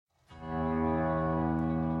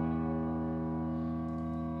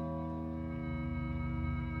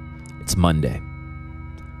It's Monday,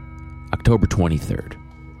 October 23rd,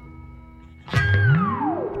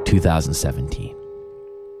 2017.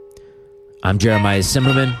 I'm Jeremiah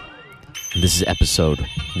Zimmerman, and this is episode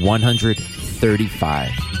 135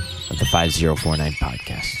 of the 5049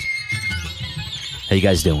 podcast. How you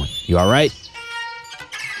guys doing? You all right?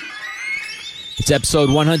 It's episode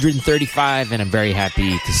 135, and I'm very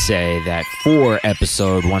happy to say that for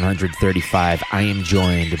episode 135, I am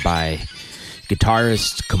joined by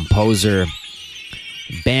guitarist, composer,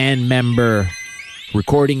 band member,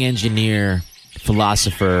 recording engineer,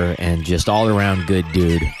 philosopher, and just all-around good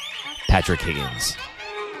dude, Patrick Higgins.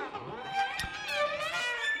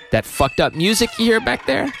 That fucked up music you hear back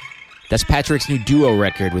there? That's Patrick's new duo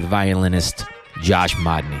record with violinist Josh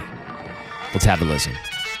Modney. Let's have a listen.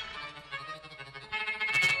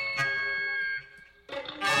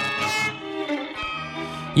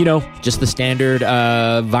 You know, just the standard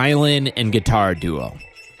violin and guitar duo.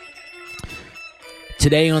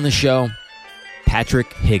 Today on the show,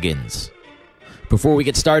 Patrick Higgins. Before we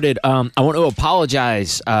get started, I want to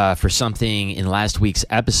apologize for something in last week's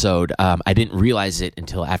episode. I didn't realize it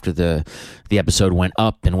until after the episode went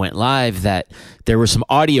up and went live that there were some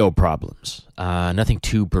audio problems. Nothing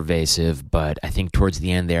too pervasive, but I think towards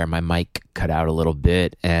the end there, my mic cut out a little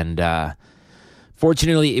bit, and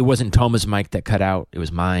fortunately, it wasn't Toma's mic that cut out. It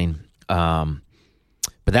was mine. But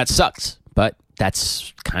that sucks. But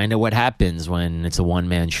that's kind of what happens when it's a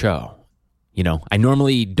one-man show. You know, I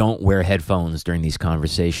normally don't wear headphones during these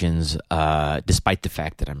conversations, despite the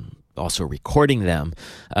fact that I'm also recording them,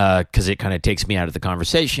 because it kind of takes me out of the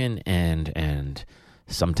conversation, and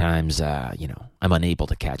sometimes, I'm unable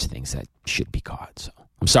to catch things that should be caught. So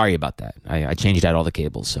I'm sorry about that. I changed out all the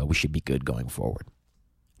cables, so we should be good going forward.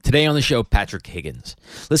 Today on the show, Patrick Higgins.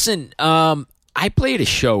 Listen, I played a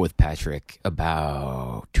show with Patrick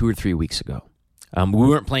about 2 or 3 weeks ago. We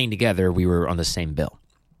weren't playing together. We were on the same bill.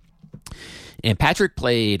 And Patrick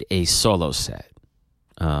played a solo set,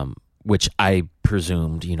 which I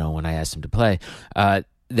presumed, when I asked him to play, that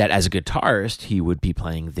as a guitarist, he would be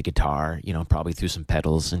playing the guitar, probably through some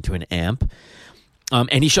pedals into an amp.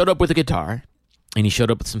 And he showed up with a guitar, and he showed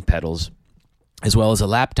up with some pedals, as well as a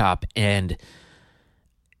laptop, and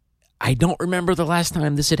I don't remember the last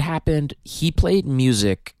time this had happened. He played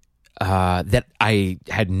music that I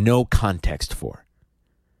had no context for.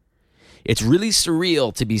 It's really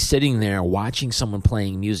surreal to be sitting there watching someone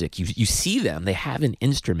playing music. You see them, they have an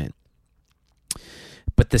instrument,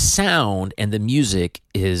 but the sound and the music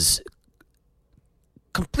is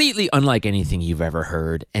completely unlike anything you've ever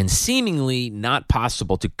heard and seemingly not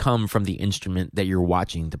possible to come from the instrument that you're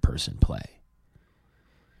watching the person play.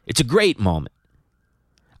 It's a great moment.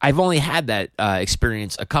 I've only had that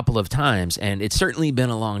experience a couple of times, and it's certainly been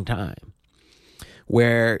a long time,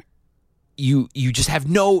 where you just have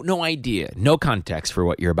no idea, no context for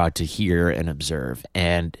what you're about to hear and observe,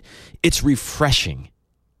 and it's refreshing.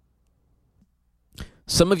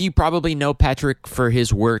 Some of you probably know Patrick for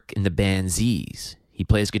his work in the band Z's. He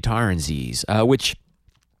plays guitar in Z's, which,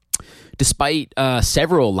 despite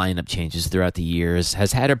several lineup changes throughout the years,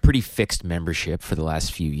 has had a pretty fixed membership for the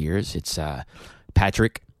last few years. It's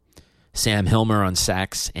Patrick, Sam Hilmer on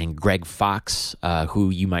sax, and Greg Fox, who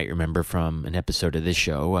you might remember from an episode of this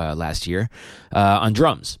show last year, on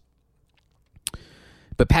drums.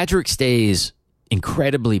 But Patrick stays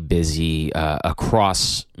incredibly busy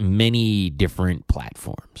across many different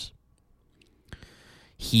platforms.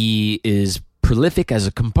 He is prolific as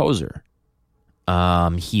a composer.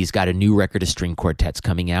 He's got a new record of string quartets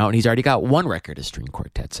coming out, and he's already got one record of string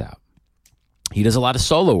quartets out. He does a lot of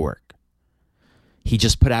solo work. He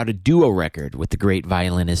just put out a duo record with the great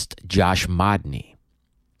violinist Josh Modney.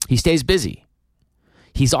 He stays busy.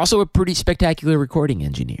 He's also a pretty spectacular recording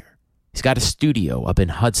engineer. He's got a studio up in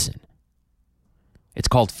Hudson. It's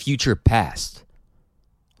called Future Past.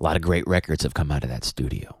 A lot of great records have come out of that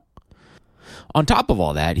studio. On top of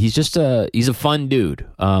all that, he's a fun dude.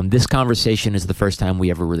 This conversation is the first time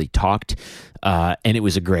we ever really talked, and it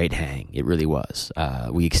was a great hang. It really was.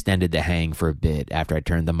 We extended the hang for a bit after I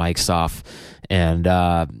turned the mics off, and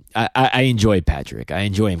I enjoy Patrick. I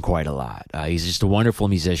enjoy him quite a lot. He's just a wonderful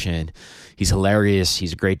musician. He's hilarious.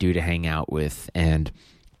 He's a great dude to hang out with, and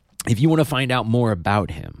if you want to find out more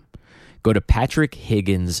about him, go to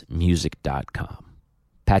patrickhigginsmusic.com.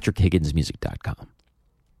 patrickhigginsmusic.com.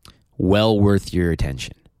 Well worth your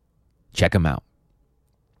attention. Check them out.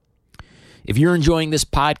 If you're enjoying this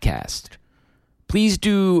podcast, please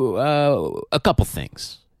do a couple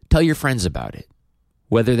things. Tell your friends about it.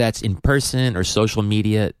 Whether that's in person or social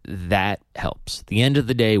media, that helps. At the end of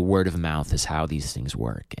the day, word of mouth is how these things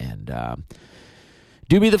work. And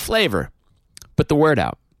do me the flavor. Put the word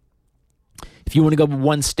out. if you want to go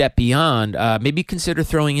one step beyond, maybe consider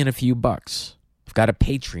throwing in a few bucks. I've got a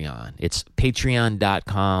Patreon. It's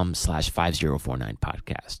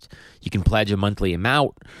patreon.com/5049podcast. You can pledge a monthly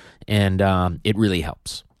amount, and it really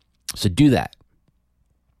helps. So do that.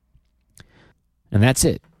 And that's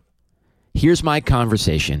it. Here's my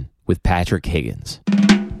conversation with Patrick Higgins.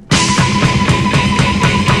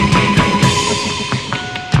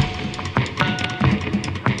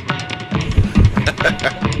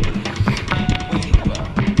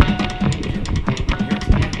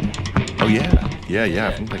 Oh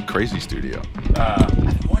yeah, from the Crazy Studio. I've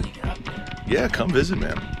been wanting to get up there. Yeah, come visit,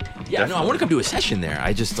 man. Yeah, Definitely. no, I want to come do a session there.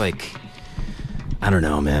 I just I don't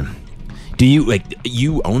know, man. Do you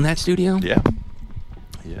you own that studio? Yeah.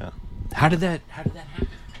 How did that happen?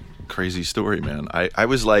 Crazy story, man. I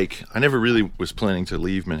was like, I never really was planning to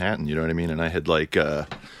leave Manhattan, you know what I mean? And I had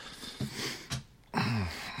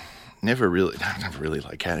never really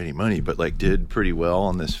like had any money, but like did pretty well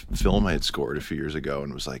on this film I had scored a few years ago,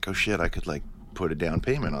 and was like, oh shit, I could like put a down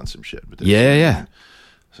payment on some shit. But Yeah.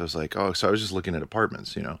 So I was like, so I was just looking at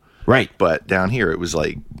apartments, you know? Right. But down here, it was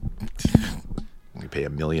like, we pay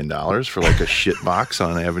 $1 million for like a shit box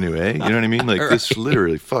on Avenue A. You know what I mean? Like this,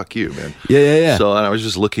 literally, fuck you, man. Yeah. So and I was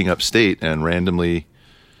just looking upstate, and randomly,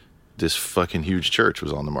 this fucking huge church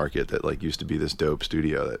was on the market that like used to be this dope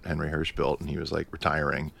studio that Henry Hirsch built, and he was like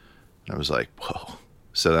retiring. And I was like, whoa.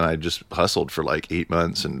 So then I just hustled for like 8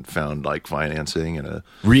 months and found like financing and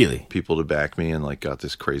people to back me, and like got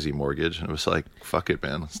this crazy mortgage, and it was like, fuck it,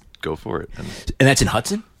 man, let's go for it. And that's in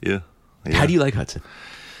Hudson? Yeah. How do you like Hudson?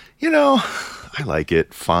 You know, I like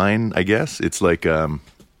it fine, I guess. It's like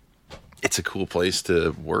it's a cool place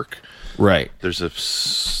to work. Right.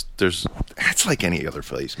 It's like any other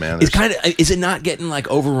place, man. It's is it not getting like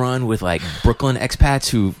overrun with like Brooklyn expats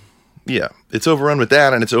who? Yeah, it's overrun with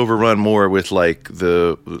that, and it's overrun more with like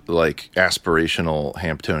the aspirational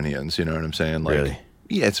Hamptonians. You know what I'm saying? Like, really?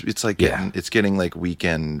 Yeah, it's like getting like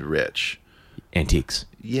weekend rich. Antiques.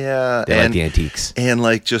 Yeah, they like the antiques, and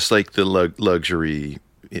like just like the luxury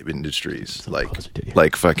industries,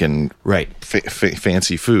 like fucking right,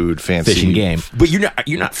 fancy food, fancy fish and game. But you're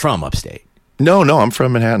not from upstate. No, I'm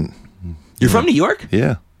from Manhattan. You're from New York?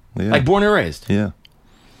 Yeah. Like born and raised. Yeah.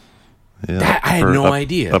 I had no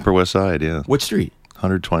idea. Upper West Side, yeah. What street?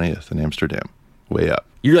 120th in Amsterdam. Way up.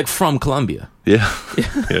 You're like from Columbia. Yeah.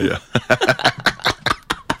 Yeah.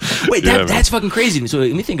 Wait, that's fucking crazy. So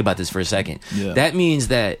let me think about this for a second. Yeah. That means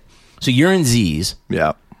that, so you're in Z's.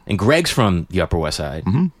 Yeah. And Greg's from the Upper West Side.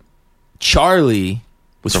 Mm-hmm. Charlie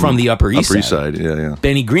was from the Upper East Side. Upper East Side, yeah.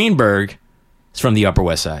 Benny Greenberg is from the Upper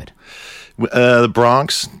West Side. The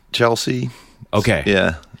Bronx, Chelsea. Okay.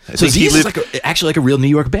 Yeah. So Z's is actually like a real New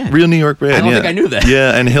York band. Real New York band, I don't think I knew that.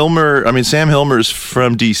 Yeah, and Sam Hilmer's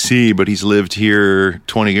from D.C., but he's lived here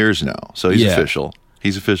 20 years now. So he's official.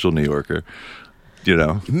 He's official New Yorker. You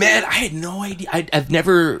know? Man, I had no idea. I've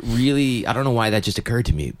never really, I don't know why that just occurred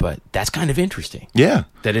to me, but that's kind of interesting. Yeah.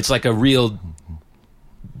 That it's like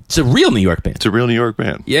it's a real New York band. It's a real New York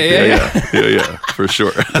band. Yeah, for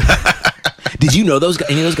sure. Did you know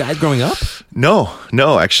any of those guys growing up? No,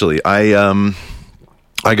 actually.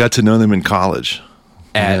 I got to know them in college.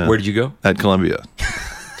 Where did you go? At Columbia.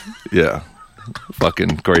 Yeah.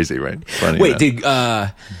 Fucking crazy, right? Funny. Wait,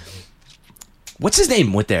 what's his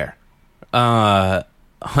name went there? Hunt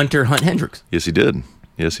Hendricks. Yes, he did.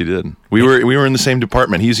 We were in the same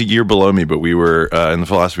department. He's a year below me, but we were in the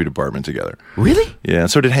philosophy department together. Really? Yeah,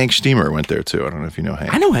 and so did Hank Steamer. Went there too. I don't know if you know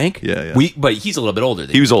Hank. I know Hank. Yeah. But he's a little bit older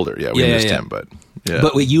than he was older. Yeah, we missed him, but yeah.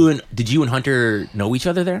 But wait, did you and Hunter know each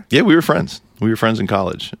other there? Yeah, we were friends. We were friends in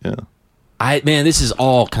college. Yeah. This is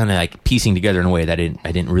all kind of like piecing together in a way that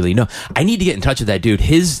I didn't really know. I need to get in touch with that dude.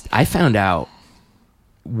 I found out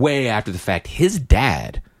way after the fact his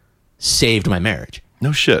dad saved my marriage.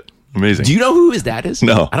 No shit. Amazing. Do you know who his dad is?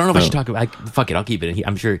 No. I don't know if I should talk about. Fuck it, I'll keep it.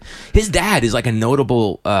 I'm sure his dad is like a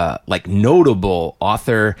notable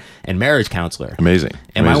author and marriage counselor. Amazing.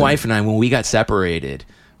 And my wife and I, when we got separated,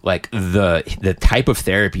 like the type of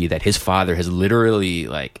therapy that his father has literally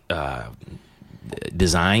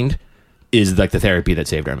designed is like the therapy that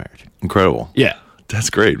saved our marriage. Incredible. Yeah, that's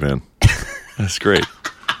great, man. That's great.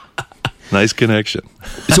 Nice connection.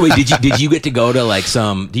 So wait, did you get to go to like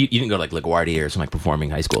you didn't go to like LaGuardia or some like performing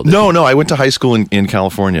high school? No, I went to high school in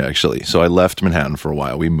California actually. So I left Manhattan for a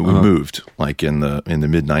while. We moved like in the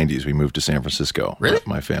mid '90s. We moved to San Francisco. Really?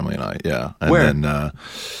 My family and I. Yeah. And where? Then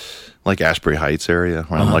like Ashbury Heights area,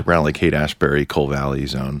 around like Haight Ashbury, Cole Valley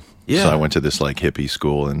zone. Yeah. So I went to this like hippie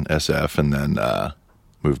school in SF, and then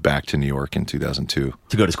moved back to New York in 2002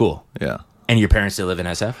 to go to school. Yeah. And your parents still live in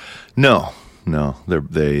SF? No,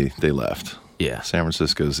 they left. Yeah. San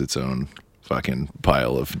Francisco's its own fucking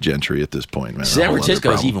pile of gentry at this point, man. San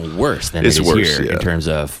Francisco is even worse than It's it is worse, here yeah. in terms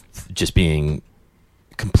of just being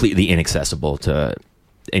completely inaccessible to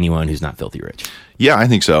anyone who's not filthy rich. Yeah, I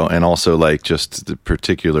think so. And also, like, just the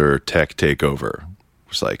particular tech takeover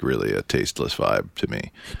was like really a tasteless vibe to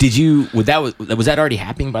me. Was that already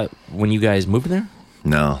happening by when you guys moved there?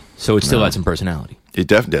 No. So it still had some personality.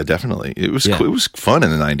 Definitely. It was Yeah. It was fun in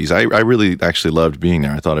the 90s. I really actually loved being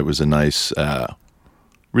there. I thought it was a nice,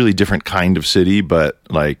 really different kind of city, but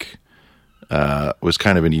like was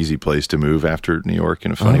kind of an easy place to move after New York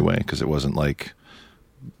in a funny way, because it wasn't like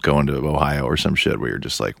going to Ohio or some shit where you're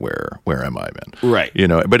just like, where am I, man? Right. You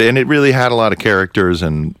know, and it really had a lot of characters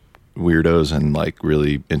and weirdos and like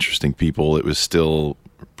really interesting people. It was still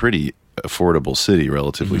a pretty affordable city,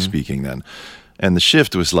 relatively speaking, then. And the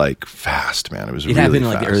shift was like fast, man. It was It really happened in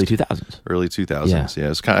like fast. the early 2000s. Early 2000s, yeah. It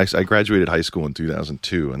was kind of, I graduated high school in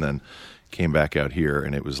 2002 and then came back out here,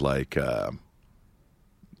 and it was like,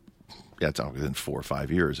 it's within 4 or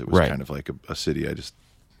 5 years. It was Right. kind of like a city I just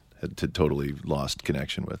had to totally lost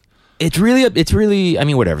connection with. It's really, I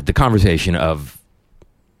mean, whatever. The conversation of,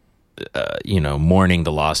 mourning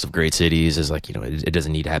the loss of great cities is like, it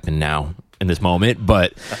doesn't need to happen now in this moment,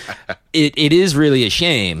 but it is really a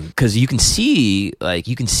shame because you can see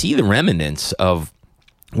the remnants of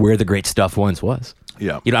where the great stuff once was.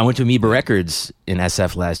 Yeah. I went to Amoeba Records in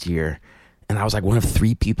SF last year, and I was like one of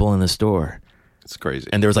 3 people in the store, It's crazy.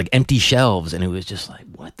 and there was like empty shelves, and it was just like,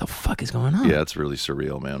 what the fuck is going on? Yeah, it's really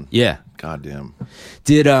surreal, man. Yeah. Goddamn.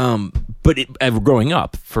 Growing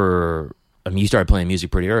up you started playing music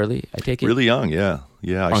pretty early, I take it? Really young, yeah.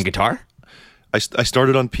 Yeah. On guitar? I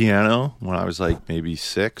started on piano when I was like maybe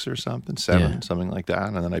 6 or something, 7, Yeah. something like that.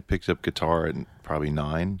 And then I picked up guitar at probably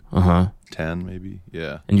 9, Uh-huh. 10 maybe.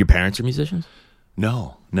 Yeah. And your parents are musicians?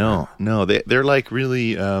 No. They're like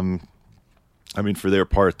really, I mean, for their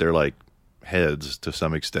part, they're like heads to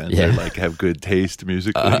some extent. Yeah. They like have good taste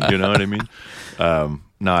musically, you know what I mean?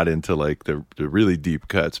 Not into like the really deep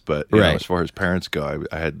cuts, but you know, Right. as far as parents go,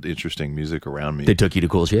 I had interesting music around me. They took you to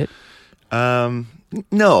cool shit?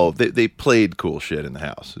 No, they played cool shit in the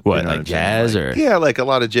house. What, You know like I'm saying? jazz Like- or- Yeah, like a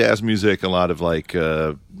lot of jazz music, a lot of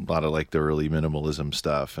the early minimalism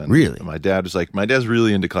stuff. And Really? my dad's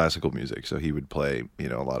really into classical music, so he would play, a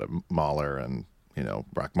lot of Mahler and,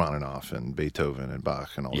 Rachmaninoff and Beethoven and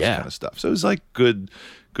Bach and all this Yeah. kind of stuff. So it was like good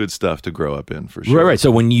stuff to grow up in for sure. Right. So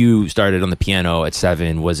when you started on the piano at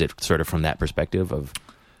 7, was it sort of from that perspective of?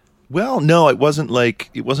 Well, no, it wasn't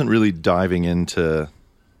really diving into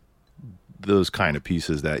those kind of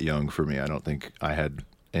pieces that young for me. I don't think I had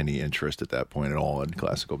any interest at that point at all in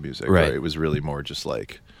classical music. Right. It was really more just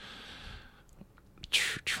like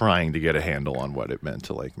trying to get a handle on what it meant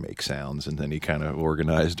to like make sounds in any kind of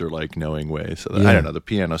organized or like knowing way. So Yeah. I don't know. The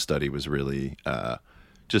piano study was really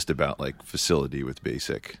just about like facility with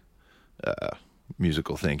basic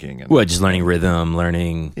musical thinking and What, just learning rhythm,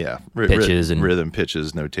 learning yeah, pitches and rhythm,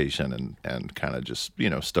 pitches, notation, and kind of just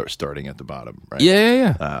starting at the bottom, right?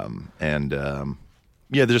 Yeah.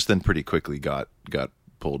 They just then pretty quickly got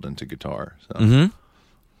pulled into guitar. So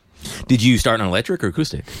Mm-hmm. Did you start on electric or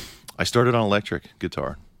acoustic? I started on electric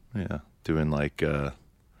guitar. Yeah, doing like I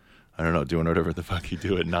don't know, doing whatever the fuck you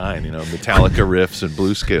do at 9, Metallica riffs and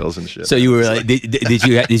blues scales and shit. So you were like,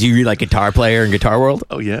 did you read like Guitar Player and Guitar World?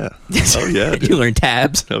 Oh yeah, oh yeah, Did you learn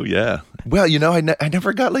tabs? oh yeah. Well, I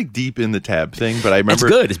never got like deep in the tab thing, but I That's remember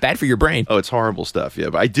good. It's bad for your brain. Oh, it's horrible stuff. Yeah,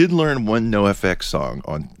 but I did learn one NoFX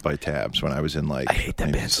song by Tabs when I was in like I hate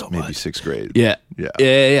that band so maybe much. 6th grade. Yeah.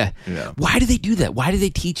 Yeah. Why do they do that? Why do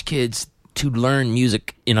they teach kids to learn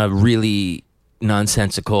music in a really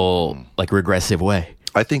nonsensical, like regressive way?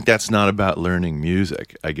 I think that's not about learning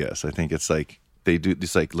music. I guess I think it's like they do.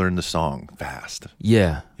 It's like learn the song fast.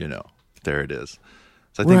 Yeah. There it is.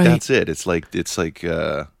 So I think Right. that's it. It's like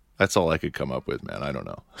that's all I could come up with, man. I don't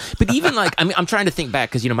know. But even like, I mean, I'm trying to think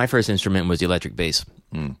back because, my first instrument was the electric bass.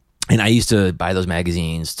 And I used to buy those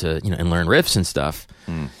magazines to, and learn riffs and stuff.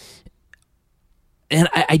 And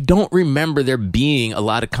I don't remember there being a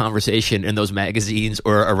lot of conversation in those magazines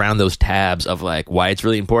or around those tabs of like why it's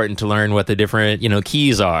really important to learn what the different,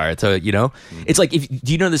 keys are. So, it's like,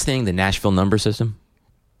 do you know this thing, the Nashville number system?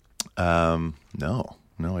 No,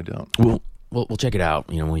 I don't. We'll check it out,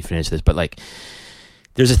 when we finish this. But like,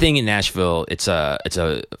 there's a thing in Nashville. It's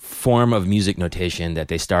a form of music notation that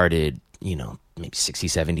they started, maybe 60,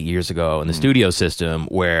 70 years ago in the studio system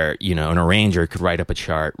where, an arranger could write up a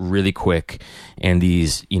chart really quick and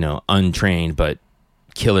these, untrained but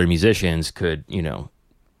killer musicians could,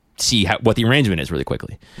 see what the arrangement is really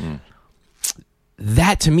quickly.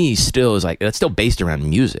 That to me still is like, that's still based around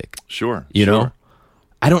music. Sure. You know?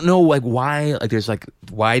 I don't know like why like there's like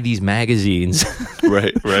why these magazines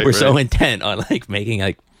right. were so intent on like making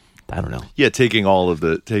like I don't know. Yeah, taking all of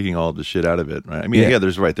the shit out of it. Right. I mean, yeah,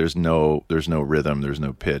 there's no rhythm, there's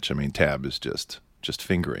no pitch. I mean, tab is just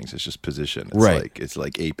fingerings. It's just position. It's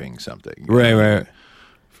like aping something. Right.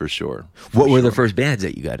 For sure. What were the first bands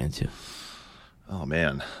that you got into? Oh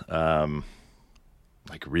man,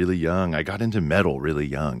 like really young. I got into metal really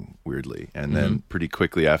young, weirdly, and then pretty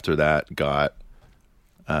quickly after that got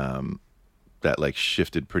that like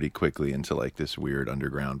shifted pretty quickly into like this weird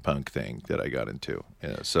underground punk thing that I got into.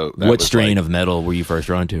 Yeah, so that what strain of metal were you first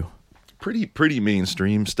drawn to? Pretty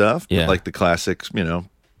mainstream stuff. Yeah, but like the classics,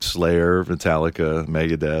 Slayer, Metallica,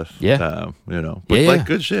 Megadeth. Yeah, but like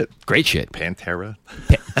good shit, great shit. Pantera,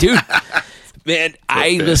 dude. Man,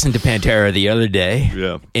 I listened to Pantera the other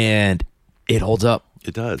day, and it holds up.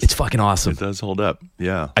 It does. It's fucking awesome. It does hold up.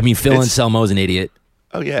 Yeah. I mean, Phil Anselmo's an idiot.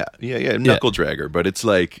 Oh yeah, knuckle dragger, but it's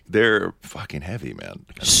like they're fucking heavy, man.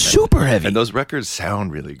 Super heavy. And those records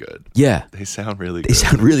sound really good. Yeah, they sound really good. They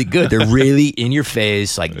sound really good. They're really in your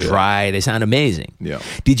face, like dry. They sound amazing. Yeah.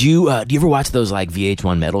 Did you do you ever watch those like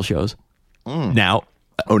VH1 metal shows? Now?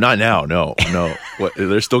 Oh, not now. No. What?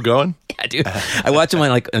 They're still going? Yeah, dude. I watch them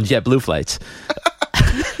on JetBlue flights.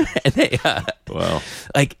 And they wow.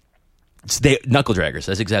 Like knuckle draggers.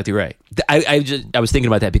 That's exactly right. I was thinking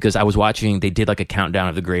about that because I was watching. They did like a countdown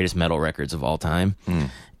of the greatest metal records of all time,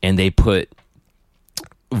 and they put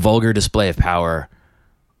Vulgar Display of Power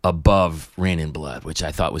above Rain in Blood, which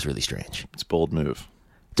I thought was really strange. It's a bold move.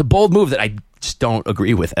 It's a bold move that I just don't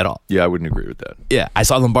agree with at all. Yeah, I wouldn't agree with that. Yeah, I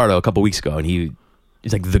saw Lombardo a couple weeks ago, and he's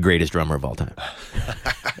like the greatest drummer of all time.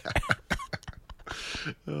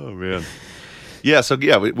 Oh man. Yeah, so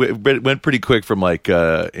yeah, we went pretty quick from like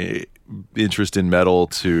interest in metal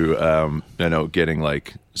to getting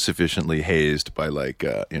like sufficiently hazed by like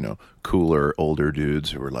cooler older dudes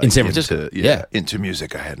who were like in San Francisco, into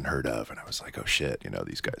music I hadn't heard of, and I was like, oh shit,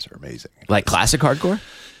 these guys are amazing. Like classic hardcore,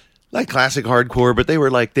 but they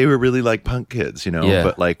were really like punk kids,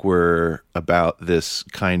 but like were about this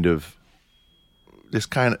kind of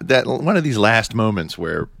that one of these last moments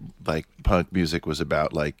where like punk music was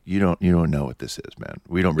about like you don't know what this is, man.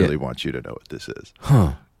 We don't really want you to know what this is.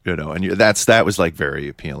 Huh. And that was like very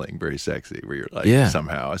appealing, very sexy, where you're like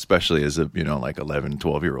somehow, especially as a like 11,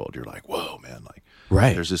 12-year-old, you're like, whoa, man, like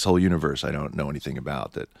there's this whole universe I don't know anything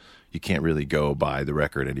about that you can't really go buy the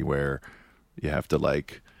record anywhere. You have to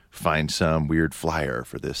like find some weird flyer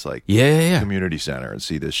for this like community center and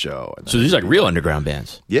see this show. And so these are like real underground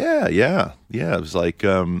bands. Yeah. It was like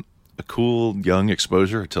a cool young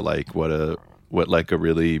exposure to like what a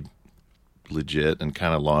really legit and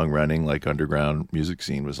kind of long running like underground music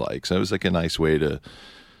scene was like. So it was like a nice way to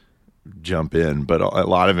jump in, but a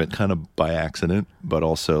lot of it kind of by accident, but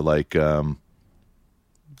also like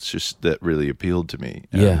it's just that really appealed to me.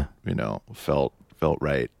 And, felt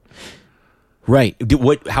right. Right.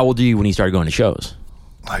 How old are you when you started going to shows?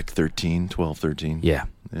 Like 12, 13. Yeah.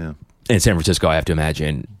 Yeah. In San Francisco, I have to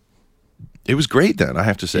imagine. It was great then, I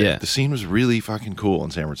have to say. Yeah. The scene was really fucking cool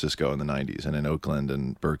in San Francisco in the 90s and in Oakland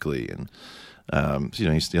and Berkeley. And,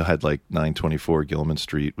 you still had like 924 Gilman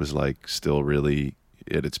Street was like still really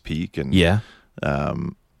at its peak. And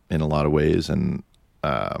in a lot of ways. And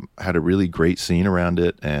had a really great scene around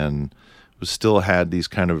it. And still had these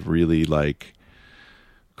kind of really like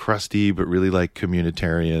crusty but really like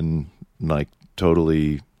communitarian, like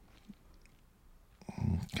totally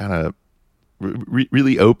kind of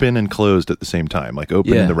really open and closed at the same time, like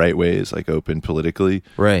open in the right ways, like open politically,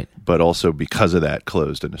 right, but also because of that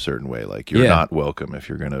closed in a certain way, like you're not welcome if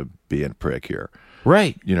you're gonna be a prick here,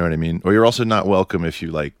 right, you know what I mean, or you're also not welcome if you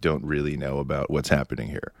like don't really know about what's happening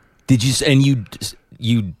here. Did you and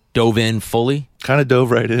you dove in fully? Kind of dove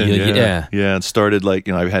right in. Yeah. And started like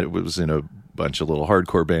was in a bunch of little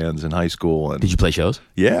hardcore bands in high school. And did you play shows?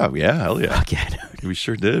 Yeah, hell yeah. Fuck yeah, dude. We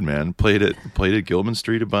sure did, man. Played at Gilman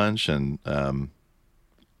Street a bunch, and a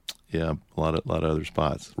lot of other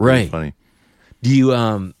spots. Right. Really funny. Do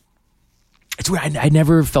you it's weird. I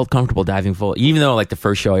never felt comfortable diving full, even though like the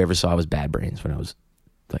first show I ever saw was Bad Brains when I was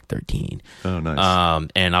like 13. Oh, nice.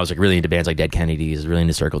 And I was like really into bands like Dead Kennedys. I was really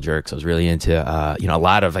into Circle Jerks. I was really into a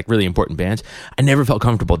lot of like really important bands. I never felt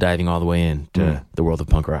comfortable diving all the way into the world of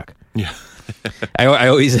punk rock. Yeah. I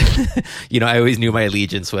always I always knew my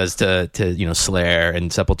allegiance was to Slayer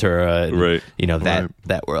and Sepultura and, right.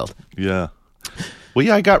 that world. Yeah. Well,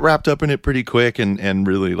 yeah, I got wrapped up in it pretty quick and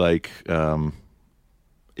really like I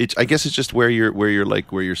guess it's just where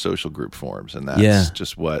your social group forms, and that's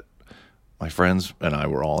just what my friends and I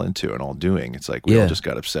were all into and all doing. It's like we all just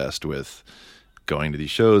got obsessed with going to these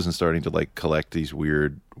shows and starting to like collect these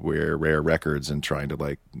weird, rare records and trying to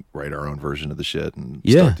like write our own version of the shit and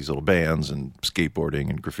start these little bands and skateboarding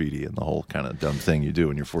and graffiti and the whole kind of dumb thing you do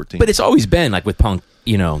when you're 14. But it's always been like with punk,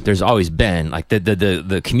 you know, there's always been like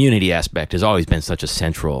the community aspect has always been such a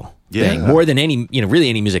central thing, more than any, you know, really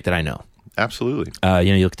any music that I know. Absolutely. You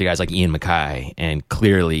know, you look at the guys like Ian MacKaye, and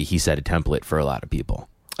clearly he set a template for a lot of people.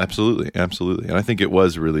 Absolutely. And I think it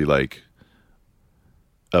was really like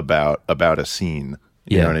about a scene,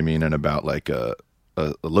 you know what I mean, and about like a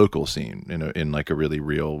local scene in like a really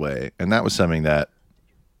real way, and that was something that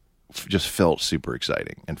just felt super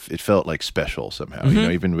exciting, and it felt like special somehow. You know,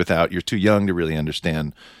 even without, you're too young to really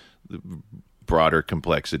understand the broader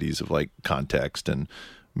complexities of like context and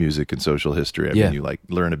music and social history. I mean, you like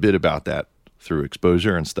learn a bit about that through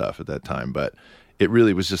exposure and stuff at that time, but it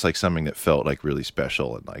really was just like something that felt like really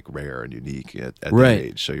special and like rare and unique at that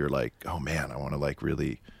age. So you're like, oh man, I want to like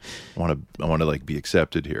really, I want to like be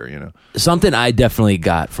accepted here, you know? Something I definitely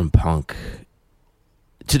got from punk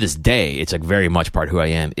to this day, it's like very much part of who I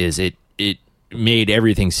am, is it made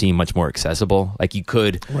everything seem much more accessible. Like you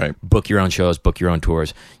could book your own shows, book your own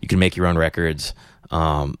tours. You can make your own records.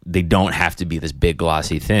 They don't have to be this big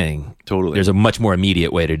glossy thing. Totally. There's a much more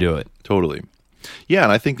immediate way to do it. Totally. Yeah,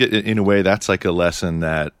 and I think that in a way that's like a lesson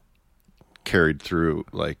that carried through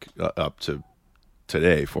like up to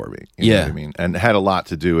today for me. You know what I mean? And had a lot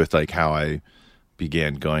to do with like how I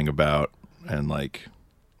began going about and like,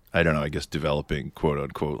 I don't know, I guess developing quote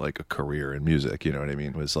unquote like a career in music, you know what I mean?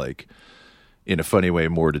 It was like in a funny way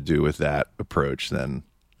more to do with that approach than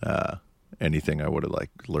anything I would have like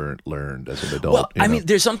learned as an adult. Well, I mean,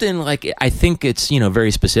 there's something like, I think it's, you know, very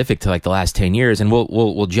specific to like the last 10 years, and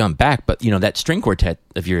we'll jump back, but you know, that string quartet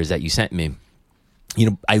of yours that you sent me, you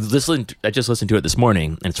know, I just listened to it this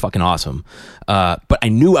morning, and it's fucking awesome. But I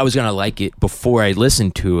knew I was going to like it before I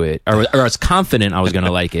listened to it, or I was confident I was going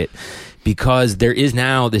to like it, because there is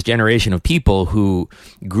now this generation of people who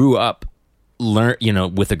grew up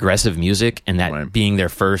with aggressive music and that being their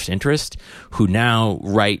first interest, who now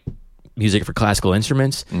write music for classical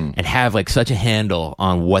instruments and have like such a handle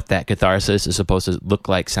on what that catharsis is supposed to look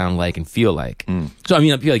like, sound like, and feel like. So I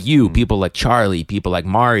mean, I feel like people like Charlie, people like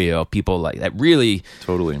Mario, people like that really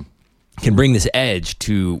totally can bring this edge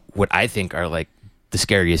to what I think are like the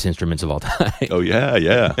scariest instruments of all time. Oh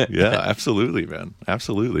yeah, absolutely, man,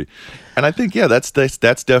 absolutely. And I think that's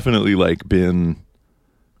definitely like been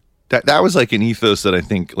that was like an ethos that I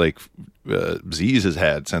think like Z's has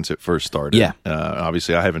had since it first started. Yeah.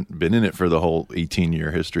 Obviously, I haven't been in it for the whole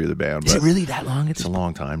 18-year history of the band. Is it really that long? It's a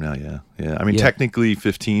long time now, yeah. I mean, technically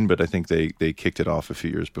 15, but I think they kicked it off a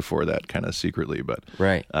few years before that, kind of secretly. But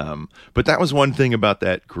but that was one thing about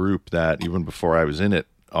that group that even before I was in it,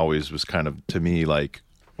 always was kind of, to me, like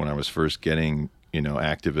when I was first getting, you know,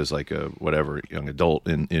 active as like a whatever young adult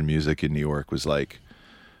in music in New York, was like,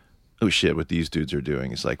 oh shit, what these dudes are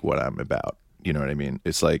doing is like what I'm about. You know what I mean?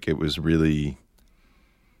 It's like, it was really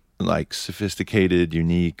like sophisticated,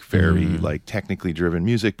 unique, very like technically driven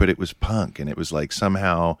music, but it was punk, and it was like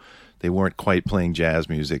somehow they weren't quite playing jazz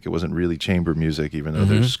music. It wasn't really chamber music, even though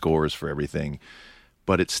there's scores for everything.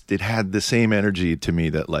 But it had the same energy to me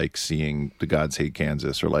that like seeing The Gods Hate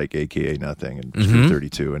Kansas or like AKA Nothing and Street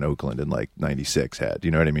 32 in Oakland in like 96 had. You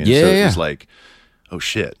know what I mean? Yeah, so it was like, oh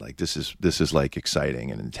shit, like this is like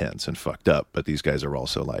exciting and intense and fucked up, but these guys are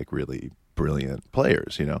also like really brilliant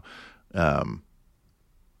players, you know?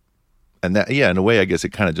 And that, in a way, I guess it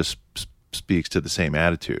kind of just speaks to the same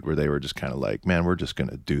attitude where they were just kind of like, man, we're just going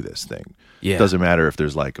to do this thing. Yeah. It doesn't matter if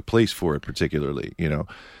there's like a place for it particularly, you know?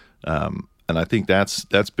 And I think that's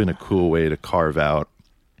been a cool way to carve out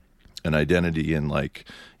an identity in like,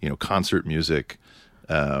 you know, concert music,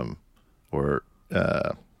 or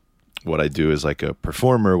what I do as like a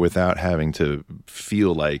performer without having to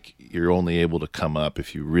feel like you're only able to come up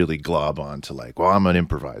if you really glob on to like, well, I'm an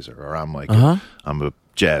improviser, or I'm like, I'm a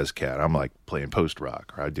jazz cat. I'm like playing post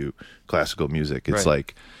rock, or I do classical music. It's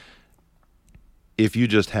like, if you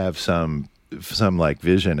just have some like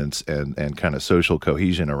vision and kind of social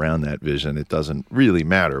cohesion around that vision, it doesn't really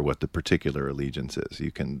matter what the particular allegiance is. You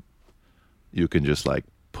can just like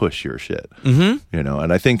push your shit, you know?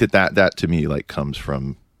 And I think that to me like comes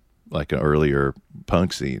from like an earlier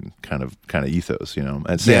punk scene kind of ethos, you know?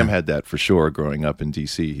 And Sam had that for sure growing up in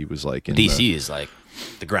DC. He was like in DC is like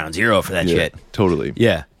the ground zero for that shit. Totally.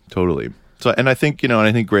 Yeah. Totally. So, and I think, you know, and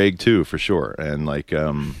I think Greg too, for sure. And like,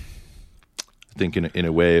 I think in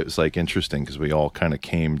a way it was like interesting because we all kind of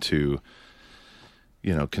came to,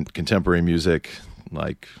 you know, contemporary music,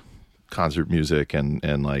 like concert music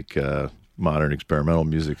and like modern experimental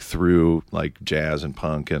music through like jazz and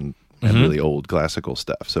punk and and really old classical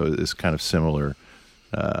stuff. So it's kind of similar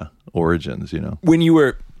origins, When you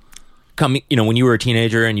were when you were a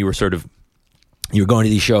teenager and you were you were going to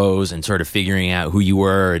these shows and sort of figuring out who you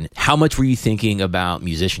were, and how much were you thinking about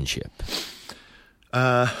musicianship?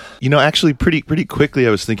 Actually pretty quickly I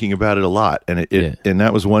was thinking about it a lot, and and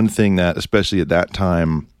that was one thing that, especially at that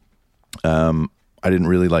time, I didn't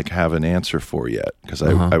really have an answer for yet, because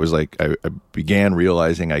I was I began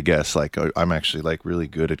realizing, I guess, I'm actually really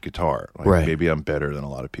good at guitar. Right. Maybe I'm better than a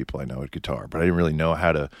lot of people I know at guitar, but I didn't really know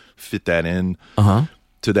how to fit that in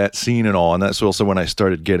to that scene and all. And that's also when I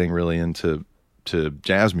started getting really into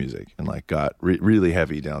jazz music, and got really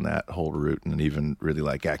heavy down that whole route, and even really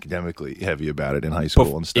academically heavy about it in high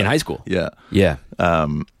school and stuff. In high school, yeah.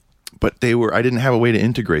 But I didn't have a way to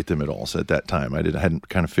integrate them at all. So at that time, I hadn't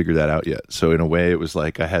kind of figured that out yet. So in a way, it was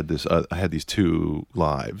I had these two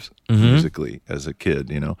lives musically as a kid,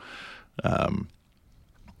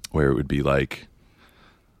 where it would be I'd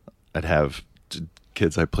have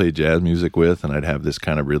kids I played jazz music with, and I'd have this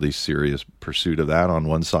kind of really serious pursuit of that on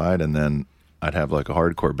one side, and then I'd have a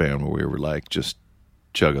hardcore band where we were just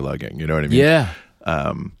chug-a-lugging, you know what I mean? Yeah.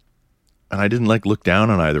 And I didn't look down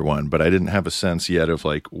on either one, but I didn't have a sense yet of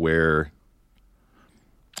where,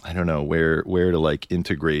 I don't know, where to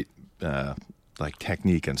integrate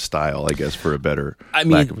technique and style, I guess, for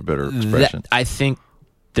lack of a better expression. I think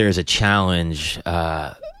there's a challenge.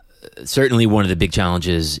 Certainly one of the big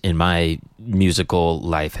challenges in my musical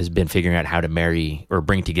life has been figuring out how to marry or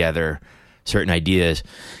bring together certain ideas.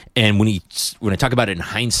 And when I talk about it in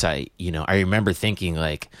hindsight, I remember thinking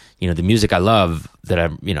the music I love, that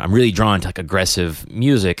I'm really drawn to aggressive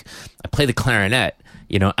music. I play the clarinet,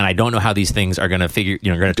 and I don't know how these things are going to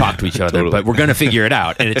going to talk to each other, Totally. but we're going to figure it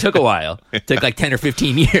out. And it took a while. It took 10 or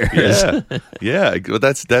 15 years. Yeah. Well,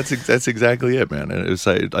 that's exactly it, man. And it was,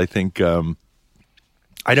 I think,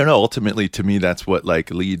 I don't know, ultimately to me, that's what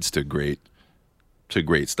leads to great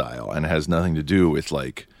style, and it has nothing to do with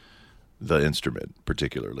the instrument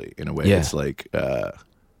particularly, in a way. It's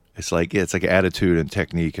it's attitude and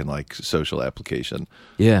technique and social application.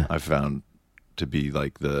 Yeah. I've found to be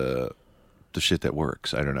the shit that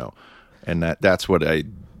works. I don't know. And that's what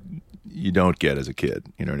you don't get as a kid,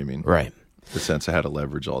 you know what I mean? Right. The sense of how to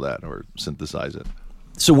leverage all that or synthesize it.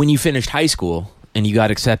 So when you finished high school and you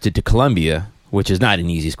got accepted to Columbia, which is not an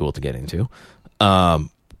easy school to get into,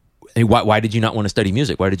 why did you not want to study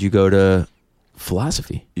music? Why did you go to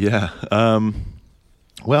philosophy? Yeah.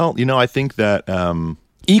 Well, I think that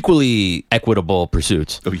equally equitable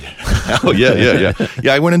pursuits. Oh yeah.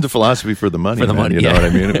 Yeah, I went into philosophy for the money. You know what I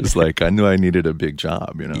mean? It was I knew I needed a big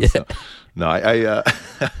job. Yeah. So, no, I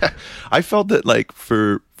I felt that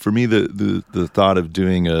for me the thought of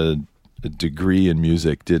doing a degree in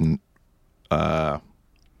music didn't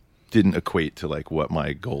equate to what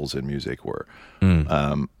my goals in music were.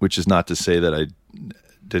 Which is not to say that I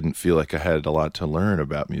didn't feel I had a lot to learn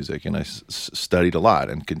about music, and I studied a lot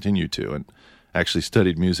and continue to, and actually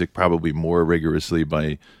studied music probably more rigorously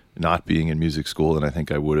by not being in music school than I think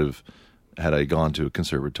I would have had I gone to a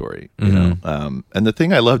conservatory. You know? And the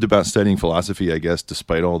thing I loved about studying philosophy, I guess,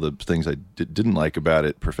 despite all the things I didn't like about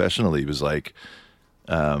it professionally, was it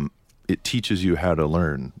teaches you how to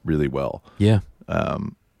learn really well. Yeah.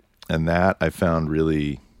 And that I found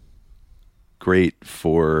really great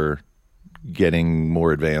for getting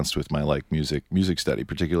more advanced with my music study,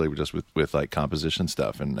 particularly just with composition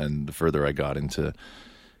stuff, and the further I got into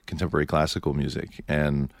contemporary classical music.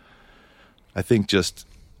 And I think just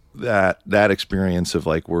that experience of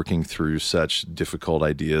working through such difficult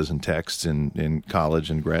ideas and texts in college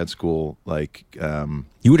and grad school, you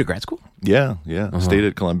went to grad school? Yeah. Stayed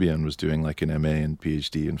at Columbia and was doing an MA and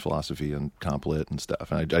PhD in philosophy and comp lit and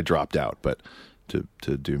stuff. And I dropped out, but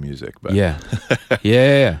to do music. But yeah.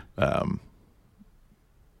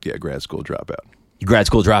 Yeah, grad school dropout. Grad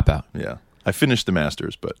school dropout. Yeah. I finished the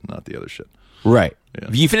master's, but not the other shit. Right. Yeah.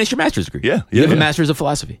 You finished your master's degree? Yeah. You have a master's of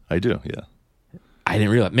philosophy? I do, yeah. I didn't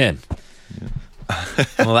realize. Man. Yeah.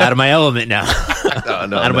 I'm out of my element now.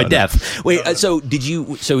 Out of my depth. Wait, so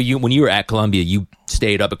when you were at Columbia, you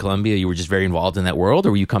stayed up at Columbia, you were just very involved in that world, or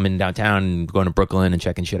were you coming downtown and going to Brooklyn and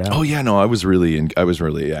checking shit out? Oh yeah, no, I was really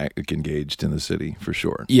engaged in the city, for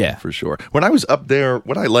sure. Yeah. For sure. When I was up there,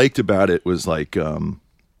 what I liked about it was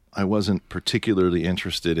I wasn't particularly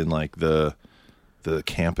interested in the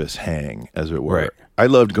campus hang, as it were. Right. I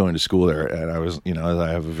loved going to school there, and I was, I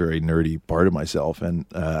have a very nerdy part of myself, and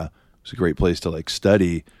it was a great place to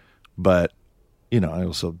study, but I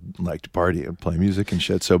also liked to party and play music and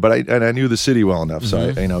shit. So, but I knew the city well enough,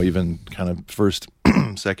 so I even kind of first,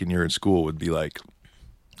 second year in school would be out.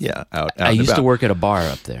 I used to work at a bar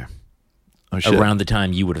up there. shit. around the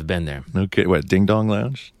time you would have been there. Okay, what, Ding Dong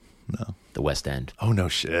Lounge? No. The West End. Oh, no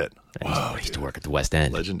shit. I used to work at the West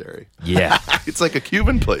End. Legendary. Yeah. It's like a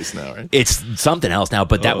Cuban place now, right? It's something else now,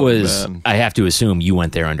 but that was, man. I have to assume you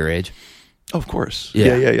went there underage. Oh, of course.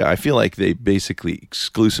 Yeah. Yeah. I feel like they basically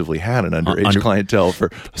exclusively had an underage clientele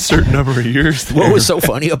for a certain number of years there. What was so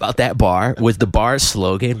funny about that bar was the bar's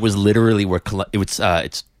slogan was literally where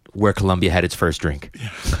it's where Columbia had its first drink.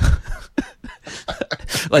 Yeah.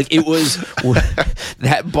 Like it was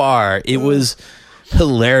that bar. It was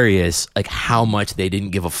hilarious. Like how much they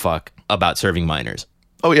didn't give a fuck about serving minors.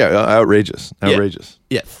 Oh yeah, outrageous.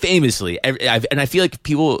 Yeah, famously. And I feel like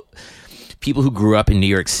people who grew up in New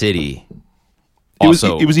York City.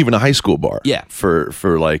 It was even a high school bar. Yeah. For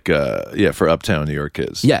uptown New York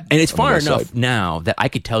kids. Yeah, and it's far enough now that I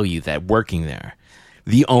could tell you that working there,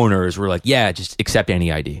 the owners were like, "Yeah, just accept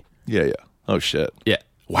any ID." Yeah. Oh shit. Yeah.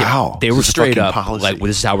 Wow. They were straight up policy. like, well,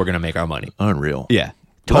 "This is how we're going to make our money." Unreal. Yeah.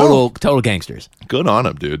 Total gangsters. Good on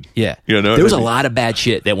them, dude. Yeah. You know, there was a lot of bad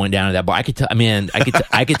shit that went down at that bar. I could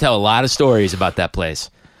tell a lot of stories about that place.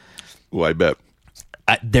 Well, I bet.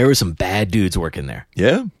 There were some bad dudes working there.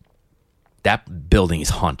 Yeah. That building is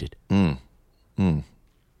haunted.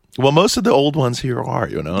 Well, most of the old ones here are,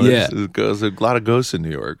 you know. Yeah. There's a lot of ghosts in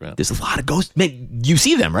New York, man. There's a lot of ghosts. Man, you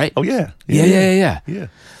see them, right? Oh, yeah. Yeah. Yeah.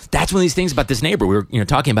 That's one of these things about this neighbor. We were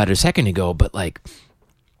talking about it a second ago, but like,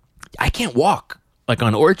 I can't walk like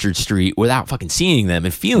on Orchard Street without fucking seeing them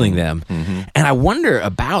and feeling them. Mm-hmm. And I wonder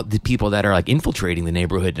about the people that are like infiltrating the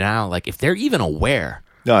neighborhood now, like if they're even aware.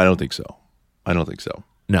 No, I don't think so.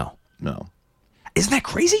 No. Isn't that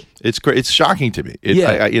crazy? It's shocking to me.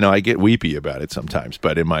 Yeah. I get weepy about it sometimes,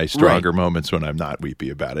 but in my stronger moments when I'm not weepy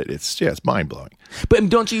about it, it's mind blowing. But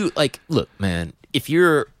don't you look, man, if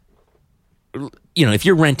you're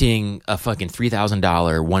renting a fucking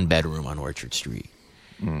 $3,000 one bedroom on Orchard Street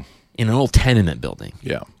in an old tenement building.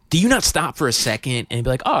 Yeah. Do you not stop for a second and be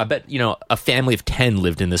like, oh, I bet, a family of 10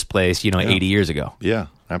 lived in this place, 80 years ago. Yeah,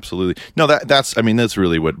 absolutely. No, that's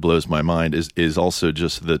really what blows my mind is also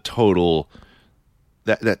just the total,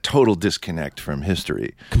 that total disconnect from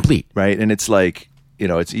history. Complete. Right. And it's like,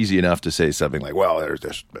 it's easy enough to say something like, well,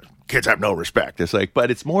 there's kids have no respect. It's like, but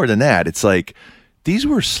it's more than that. It's like, these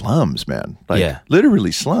were slums, man. Like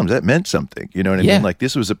literally slums. That meant something. You know what I mean? Like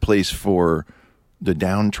this was a place for the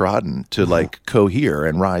downtrodden to like cohere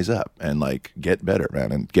and rise up and like get better,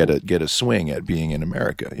 man, and get a swing at being in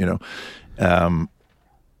America.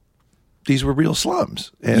 These were real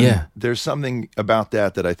slums, and there's something about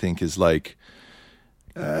that I think is like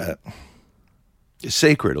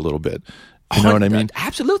sacred a little bit. You know what I mean?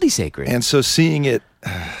 Absolutely sacred. And so seeing it,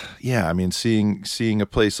 seeing a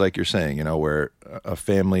place like you're saying, where a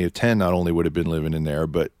family of 10 not only would have been living in there,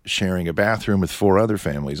 but sharing a bathroom with 4 other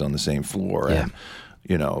families on the same floor, and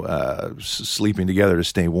sleeping together to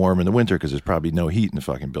stay warm in the winter because there's probably no heat in the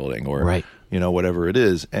fucking building, or whatever it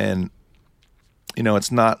is. And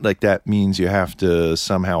it's not like that means you have to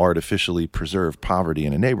somehow artificially preserve poverty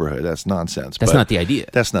in a neighborhood. That's nonsense. That's not the idea.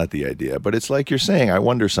 That's not the idea. But it's like you're saying, I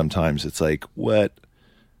wonder sometimes, it's like, what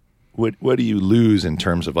do you lose in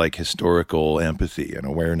terms of like historical empathy and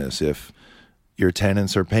awareness if your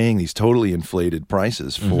tenants are paying these totally inflated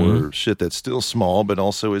prices for shit that's still small, but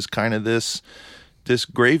also is kind of this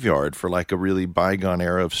graveyard for like a really bygone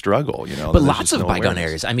era of struggle, But lots of bygone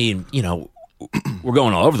eras. I mean, we're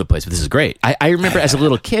going all over the place, but this is great. I remember as a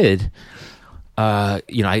little kid, I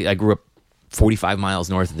grew up 45 miles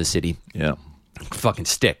north of the city. Yeah. Fucking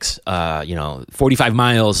sticks. 45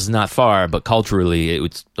 miles is not far, but culturally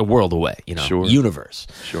it's a world away, Sure. Universe.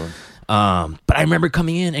 Sure. But I remember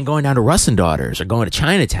coming in and going down to Russ and Daughters or going to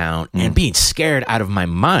Chinatown and being scared out of my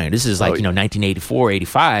mind. This is like, 1984,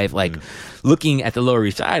 85, like looking at the Lower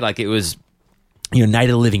East Side like it was, Night of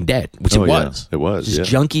the Living Dead, which it was. Yeah. It was,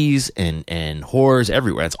 just junkies and whores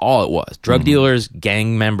everywhere. That's all it was. Drug dealers,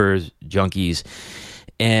 gang members, junkies.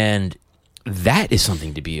 And that is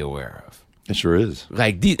something to be aware of. It sure is.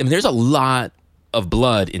 Like, there's a lot of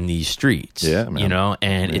blood in these streets. Yeah, man.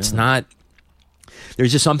 And it's not...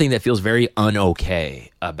 There's just something that feels very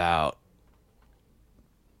un-okay about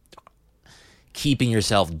keeping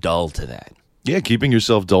yourself dull to that. Yeah, keeping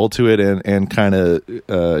yourself dull to it and kind of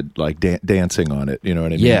like dancing on it, you know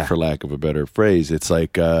what I mean? Yeah. For lack of a better phrase. It's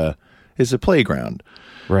like it's a playground.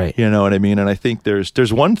 Right. You know what I mean? And I think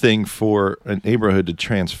there's one thing for a neighborhood to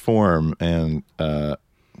transform and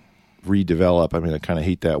redevelop. I mean, I kind of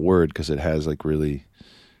hate that word because it has like really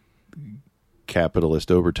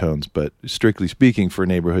capitalist overtones, but strictly speaking, for a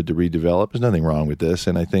neighborhood to redevelop, there's nothing wrong with this.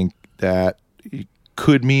 And I think that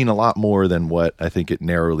could mean a lot more than what I think it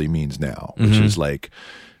narrowly means now, which is like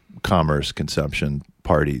commerce, consumption,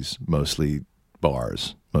 parties, mostly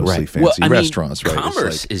bars, mostly Right. fancy Well, restaurants, right?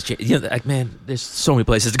 Commerce is, like, man, there's so many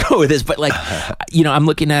places to go with this, but like, I'm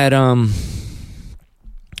looking at,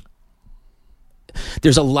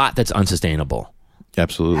 there's a lot that's unsustainable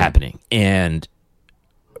absolutely happening, and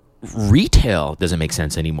retail doesn't make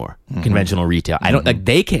sense anymore. Conventional retail, I don't like.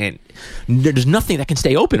 They can't. There's nothing that can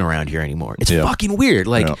stay open around here anymore. It's fucking weird.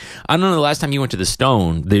 Like, I don't know the last time you went to the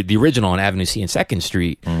Stone, the original on Avenue C and 2nd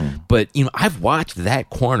Street, but I've watched that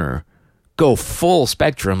corner go full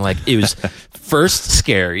spectrum. Like, it was first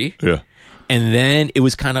scary, and then it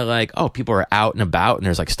was kind of like, oh, people are out and about, and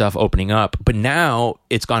there's like stuff opening up. But now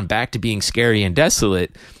it's gone back to being scary and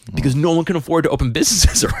desolate because no one can afford to open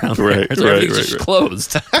businesses around there. So everything's just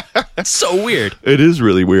closed. It's so weird. It is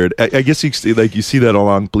really weird. I guess you see that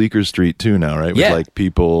along Bleecker Street too now, right? With like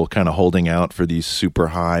people kind of holding out for these super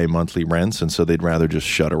high monthly rents, and so they'd rather just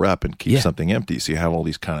shutter up and keep something empty. So you have all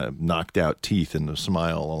these kind of knocked out teeth in the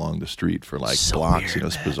smile along the street for like So blocks. weird,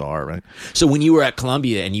 It's bizarre, right? So when you were at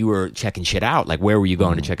Columbia and you were checking shit out, like, where were you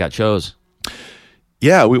going to check out shows?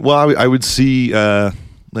 Yeah, I would see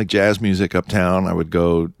like jazz music uptown. I would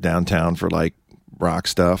go downtown for like rock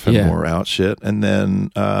stuff and more out shit. And then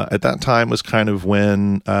at that time was kind of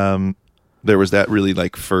when there was that really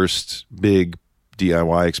like first big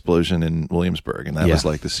DIY explosion in Williamsburg, and that was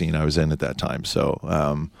like the scene I was in at that time. So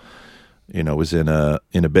was in a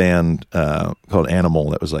band called Animal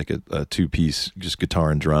that was like a two-piece just guitar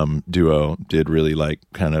and drum duo. Did really like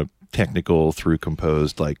kind of technical through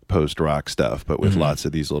composed like post rock stuff, but with lots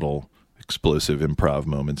of these little explosive improv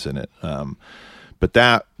moments in it. But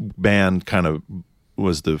that band kind of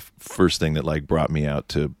was the first thing that like brought me out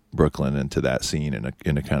to Brooklyn and to that scene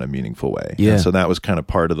in a kind of meaningful way. Yeah. And so that was kind of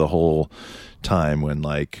part of the whole time when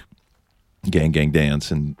like Gang Gang Dance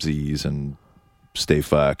and Z's and Stay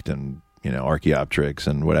Fucked and Archaeopteryx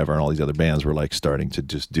and whatever and all these other bands were like starting to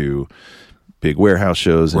just do big warehouse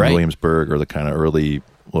shows in Williamsburg, or the kind of early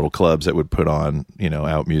little clubs that would put on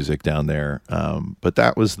out music down there. But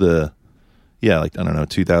that was I don't know,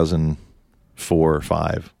 2004 or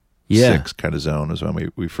 5, 6 kind of zone was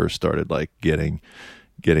when we first started like getting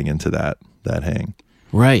into that hang.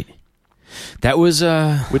 Right. That was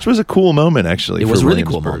which was a cool moment, actually. It was a really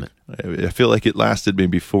cool moment. I feel like it lasted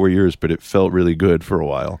maybe 4 years, but it felt really good for a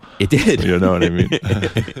while. It did. You know what I mean?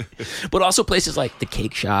 But also places like the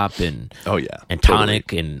Cake Shop and and Tonic,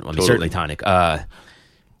 totally. and certainly Tonic.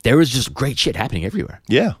 There was just great shit happening everywhere.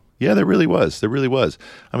 Yeah, there really was.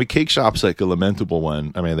 I mean, Cake Shop's like a lamentable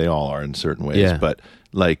one. I mean, they all are in certain ways, but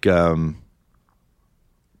like, because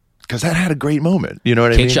that had a great moment. You know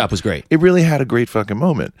what I mean? Cake Shop was great. It really had a great fucking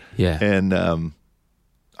moment. Yeah, and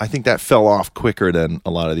I think that fell off quicker than a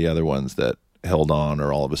lot of the other ones that held on,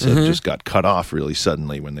 or all of a sudden just got cut off really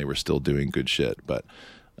suddenly when they were still doing good shit. But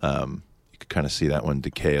you could kind of see that one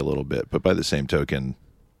decay a little bit. But by the same token,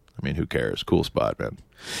 I mean, who cares? Cool spot, man.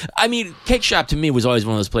 I mean, Cake Shop to me was always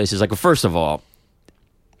one of those places. Like, first of all,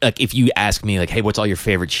 like, if you ask me, like, hey, what's all your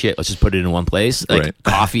favorite shit? Let's just put it in one place. Like,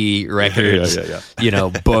 coffee, records,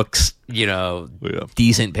 books,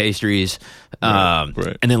 decent pastries,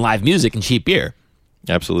 and then live music and cheap beer.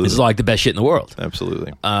 Absolutely. This is like the best shit in the world.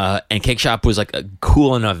 Absolutely. And Cake Shop was like a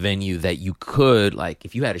cool enough venue that you could, like,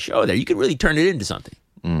 if you had a show there, you could really turn it into something.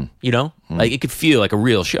 Like, it could feel like a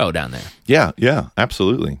real show down there. Yeah,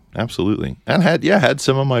 absolutely. And had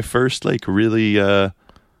some of my first like really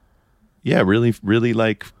really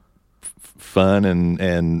like fun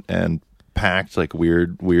and packed like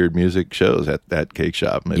weird music shows at Cake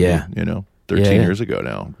Shop. Maybe, 13 years ago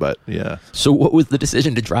now. But yeah. So what was the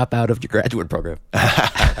decision to drop out of your graduate program?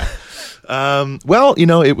 Well,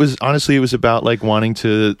 it was about like wanting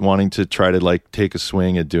to try to like take a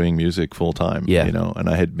swing at doing music full time. Yeah. And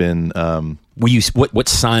I had been, were you, what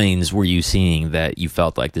signs were you seeing that you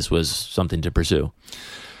felt like this was something to pursue?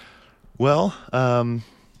 Well,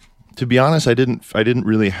 to be honest, I didn't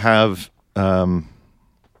really have,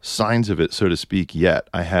 signs of it, so to speak, yet.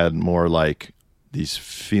 I had more like these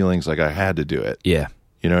feelings like I had to do it. Yeah.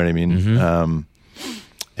 You know what I mean?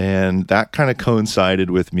 And that kind of coincided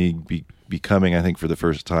with me becoming, I think, for the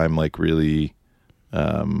first time, like really,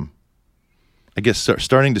 I guess,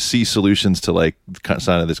 starting to see solutions to like kind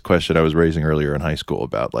of this question I was raising earlier in high school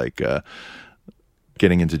about like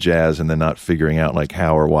getting into jazz and then not figuring out like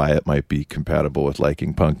how or why it might be compatible with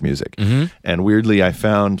liking punk music. And weirdly, I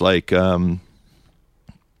found like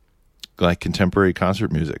contemporary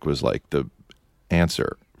concert music was like the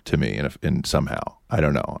answer to me in somehow. I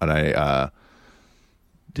don't know. And I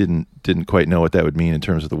didn't quite know what that would mean in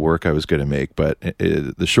terms of the work I was going to make, but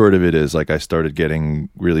the short of it is like I started getting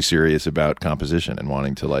really serious about composition and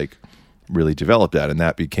wanting to like really develop that, and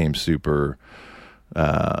that became super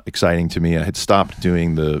exciting to me. I had stopped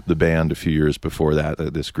doing the band a few years before that,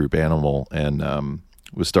 this group Animal, and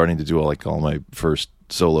was starting to do all my first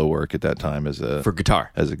solo work at that time for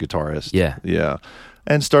guitar, as a guitarist. Yeah,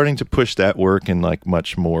 and starting to push that work in like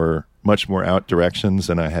much more out directions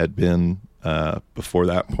than I had been before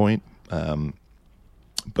that point.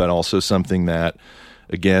 But also something that,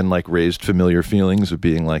 again, like raised familiar feelings of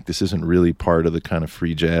being like, this isn't really part of the kind of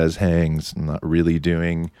free jazz hangs. I'm not really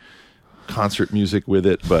doing concert music with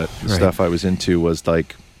it, but the stuff I was into was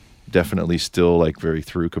like definitely still like very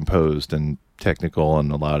through composed and technical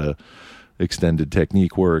and a lot of extended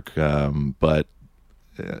technique work. But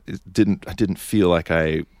I didn't feel like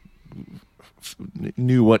I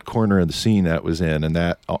knew what corner of the scene that was in, and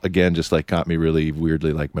that again just like got me really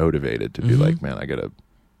weirdly like motivated to be like, man,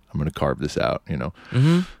 I'm gonna carve this out, you know.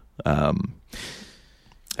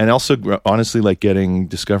 And also honestly like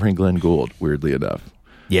discovering Glenn Gould, weirdly enough.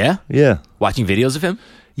 Yeah watching videos of him,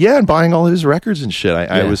 and buying all his records and shit.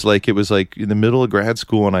 I was like, it was like in the middle of grad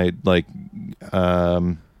school, and I like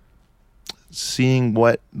seeing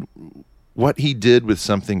what he did with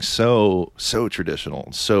something so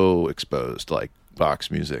traditional, so exposed, like box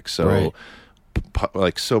music, so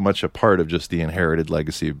like so much a part of just the inherited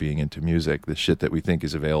legacy of being into music, the shit that we think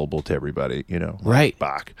is available to everybody, you know, like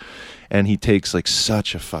Bach. And he takes like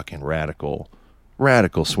such a fucking radical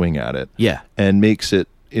swing at it, and makes it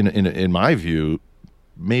in my view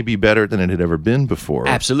maybe better than it had ever been before.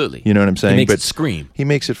 Absolutely. You know what I'm saying? He makes it scream. He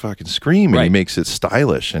makes it fucking scream, and he makes it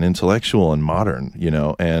stylish and intellectual and modern, you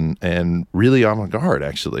know, and really avant-garde,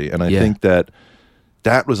 actually. And I think that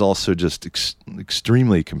was also just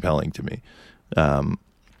extremely compelling to me. And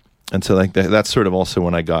so like that's sort of also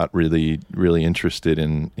when I got really, really interested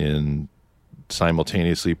in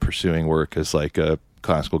simultaneously pursuing work as like a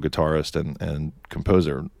classical guitarist and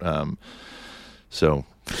composer. So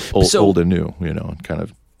old and new, you know, and kind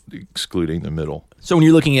of excluding the middle. So when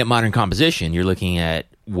you're looking at modern composition, you're looking at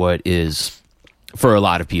what is, for a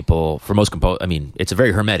lot of people, for most I mean, it's a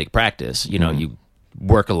very hermetic practice. You know, you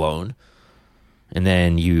work alone, and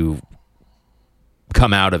then you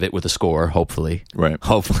come out of it with a score, hopefully.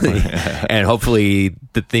 Hopefully. And hopefully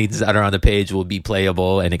the things that are on the page will be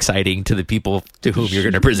playable and exciting to the people to whom you're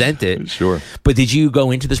going to present it. Sure. But did you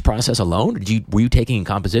go into this process alone? Were you taking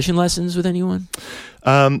composition lessons with anyone?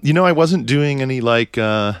 You know, I wasn't doing any like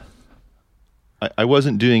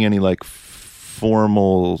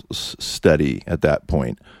formal study at that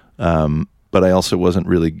point. But I also wasn't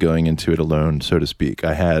really going into it alone, so to speak.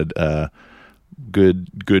 I had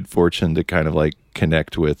good fortune to kind of like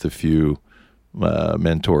connect with a few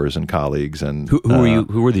mentors and colleagues. And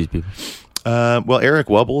who were these people? Well, Eric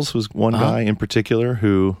Wubbles was one guy in particular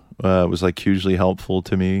who was like hugely helpful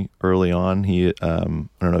to me early on. He I don't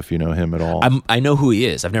know if you know him at all. I know who he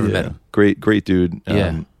is. I've never met him. Great dude.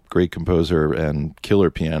 Great composer and killer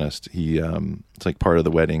pianist. He it's like part of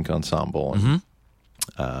the Wet Ink Ensemble.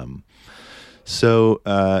 And, so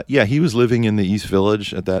he was living in the East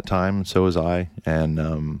Village at that time, and so was I.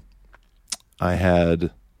 And I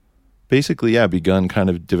had basically begun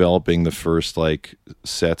kind of developing the first like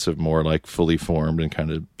sets of more like fully formed and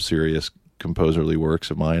kind of serious composerly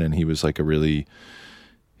works of mine. And he was like a really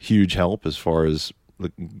huge help as far as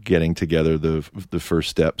getting together the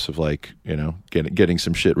first steps of like, you know, getting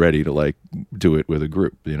some shit ready to like do it with a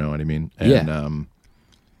group. You know what I mean? And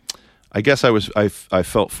I guess I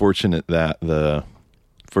felt fortunate that the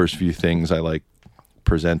first few things I like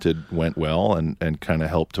presented went well and kind of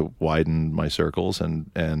helped to widen my circles and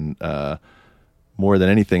more than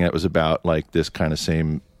anything, it was about like this kind of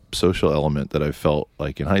same social element that I felt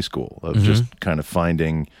like in high school of just kind of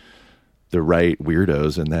finding the right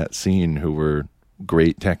weirdos in that scene who were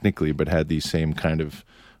great technically but had these same kind of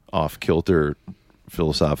off-kilter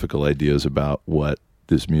philosophical ideas about what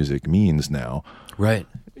this music means now. Right.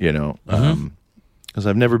 You know, because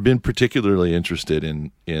I've never been particularly interested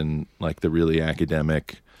in like the really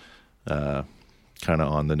academic, kind of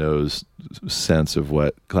on the nose sense of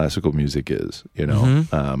what classical music is. You know,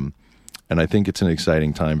 and I think it's an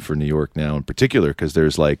exciting time for New York now, in particular, because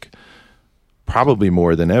there's like probably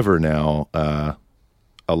more than ever now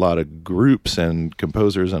a lot of groups and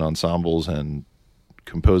composers and ensembles and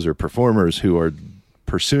composer performers who are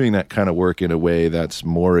pursuing that kind of work in a way that's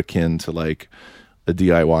more akin to like a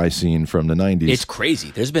DIY scene from the 90s. It's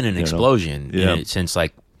crazy. There's been an explosion in it since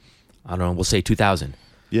like, I don't know, we'll say 2000.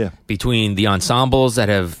 Yeah. Between the ensembles that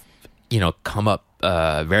have, you know, come up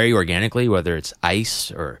very organically, whether it's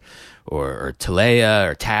Ice or Talea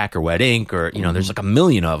or TAC or Wet Ink or, you know, there's like a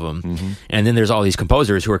million of them. And then there's all these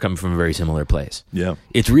composers who are coming from a very similar place. Yeah.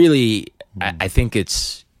 It's really, I think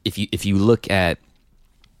it's, if you look at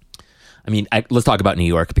I mean, let's talk about New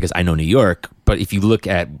York because I know New York. But if you look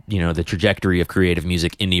at the trajectory of creative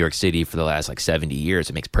music in New York City for the last like 70 years,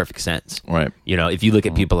 it makes perfect sense. Right. If you look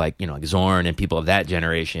at people like like Zorn and people of that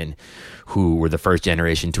generation, who were the first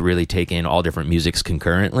generation to really take in all different musics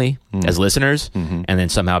concurrently as listeners, and then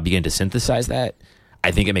somehow begin to synthesize that,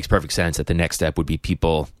 I think it makes perfect sense that the next step would be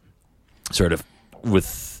people sort of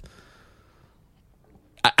with.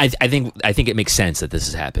 I think it makes sense that this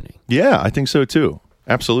is happening. Yeah, I think so too.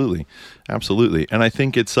 Absolutely. And I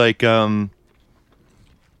think it's like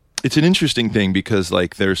it's an interesting thing because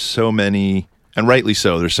like there's so many, and rightly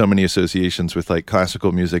so, there's so many associations with like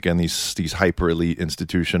classical music and these hyper elite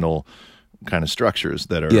institutional kind of structures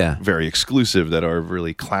that are very exclusive, that are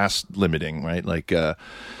really class limiting, right? Like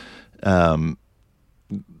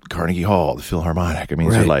Carnegie Hall, the Philharmonic. I mean,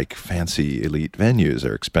 these are like fancy elite venues.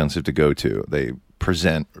 They're expensive to go to. They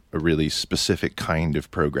present a really specific kind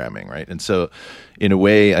of programming, right? And so in a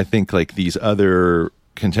way, I think like these other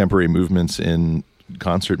contemporary movements in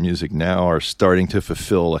concert music now are starting to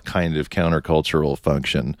fulfill a kind of countercultural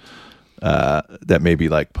function that maybe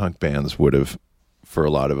like punk bands would have for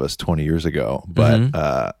a lot of us 20 years ago,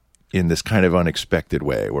 but in this kind of unexpected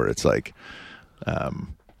way where it's like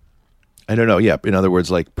I don't know, in other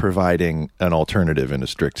words, like providing an alternative in a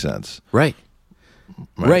strict sense. Right.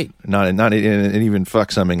 Not even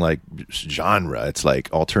fuck something like genre. It's like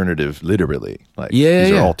alternative, literally. Like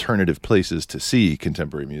these are alternative places to see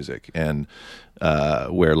contemporary music, and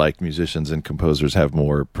where like musicians and composers have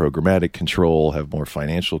more programmatic control, have more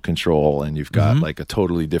financial control, and you've got like a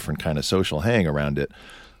totally different kind of social hang around it.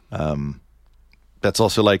 That's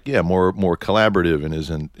also like more collaborative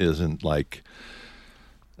and isn't like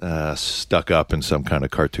stuck up in some kind of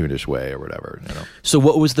cartoonish way or whatever. So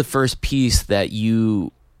what was the first piece that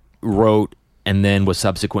you wrote and then was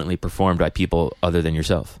subsequently performed by people other than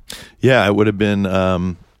yourself? Yeah, it would have been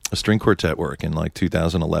a string quartet work in like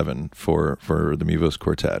 2011 for the Mivos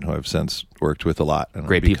Quartet, who I've since worked with a lot. And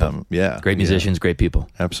great people. Yeah. Great musicians, great people.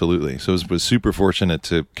 Absolutely. So I was super fortunate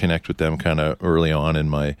to connect with them kind of early on in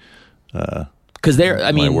my because they're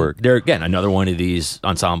again another one of these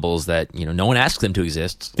ensembles that no one asks them to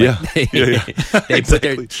exist. Like, they exactly. put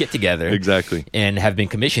their shit together exactly, and have been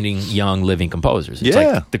commissioning young living composers. It's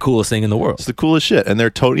like the coolest thing in the world. It's the coolest shit, and they're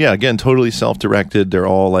totally self-directed. They're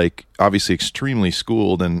all like obviously extremely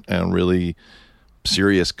schooled and really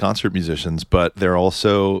serious concert musicians, but they're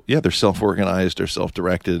also they're self-organized, they're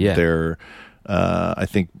self-directed, they're I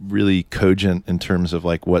think really cogent in terms of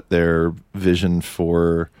like what their vision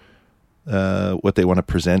for what they want to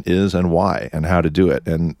present is and why and how to do it,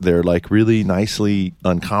 and they're like really nicely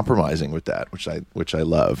uncompromising with that, which I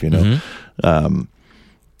love. I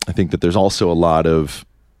think that there's also a lot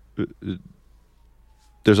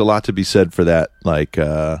to be said for that, like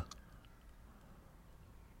how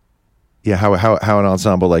an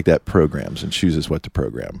ensemble like that programs and chooses what to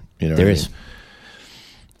program. There is.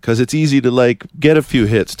 Because it's easy to like get a few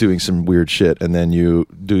hits doing some weird shit, and then you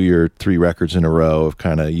do your 3 records in a row of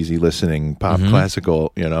kind of easy listening pop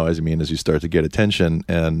classical, as you start to get attention.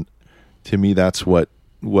 And to me, that's what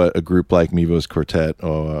a group like Mivos Quartet,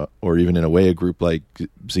 or even in a way a group like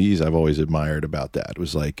Z's, I've always admired about that. It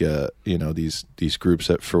was like these groups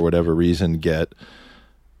that for whatever reason get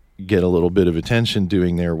a little bit of attention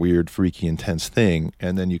doing their weird, freaky, intense thing,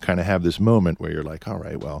 and then you kind of have this moment where you're like, all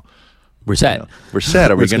right, well, we're set. We're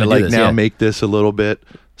set. Are we going to like now make this a little bit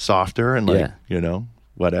softer and like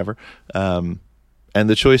whatever? And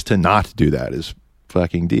the choice to not do that is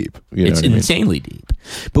fucking deep. It's insanely deep.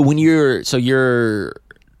 But when you're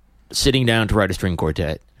sitting down to write a string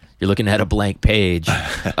quartet, you're looking at a blank page.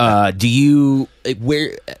 Where do you?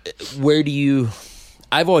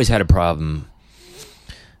 I've always had a problem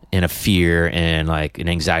and a fear and like an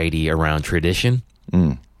anxiety around tradition.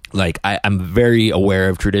 Like I'm very aware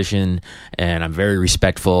of tradition, and I'm very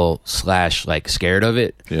respectful / like scared of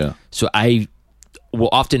it. Yeah. So I will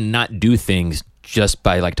often not do things just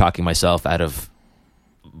by like talking myself out of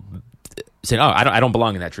saying, "Oh, I don't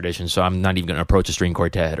belong in that tradition, so I'm not even going to approach a string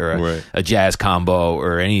quartet or a jazz combo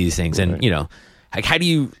or any of these things." And like how do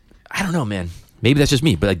you? I don't know, man. Maybe that's just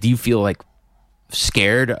me, but like, do you feel like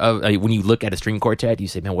scared of when you look at a string quartet? You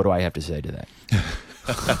say, "Man, what do I have to say to that?"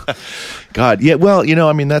 God, yeah. Well,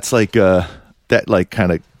 that's like that like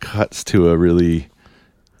kind of cuts to a really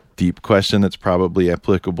deep question that's probably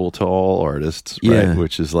applicable to all artists, right?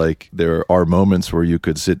 Which is like there are moments where you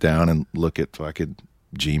could sit down and look at fucking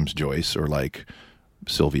James Joyce or like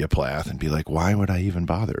Sylvia Plath and be like, why would I even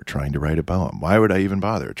bother trying to write a poem? Why would I even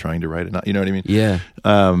bother trying to write a? You know what I mean? Yeah.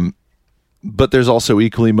 But there's also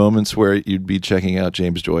equally moments where you'd be checking out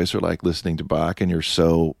James Joyce or like listening to Bach, and you're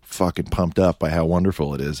so fucking pumped up by how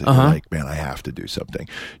wonderful it is. And you're like, man, I have to do something.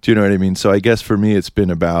 Do you know what I mean? So I guess for me, it's been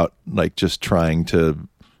about like just trying to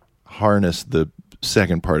harness the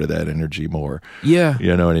second part of that energy more. Yeah.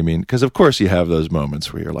 You know what I mean? Because of course you have those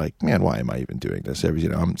moments where you're like, man, why am I even doing this?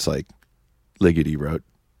 It's like Ligeti wrote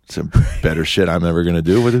some better shit I'm ever going to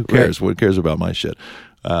do. Who cares? What cares about my shit?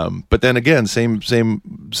 But then again, same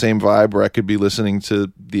vibe where I could be listening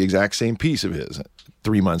to the exact same piece of his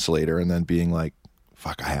 3 months later and then being like,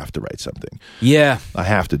 fuck, I have to write something. Yeah. I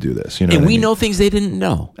have to do this. You know, and we I mean? know things they didn't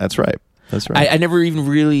know. That's right. That's right. I never even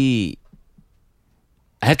really,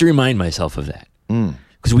 I have to remind myself of that.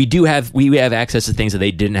 Because we have access to things that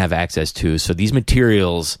they didn't have access to. So these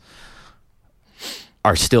materials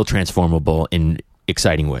are still transformable in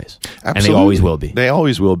exciting ways. Absolutely. And they always will be. They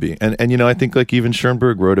always will be. And you know, I think like even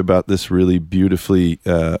Schoenberg wrote about this really beautifully,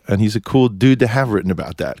 and he's a cool dude to have written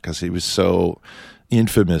about that because he was so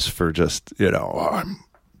infamous for just, you know, I'm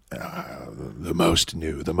the most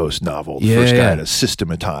new, the most novel, the first guy to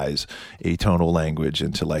systematize atonal language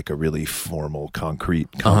into like a really formal,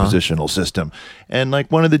 concrete compositional system. And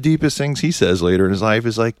like one of the deepest things he says later in his life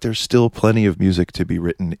is like, there's still plenty of music to be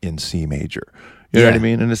written in C major. You know what I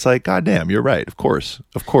mean? And it's like, God damn, you're right. Of course,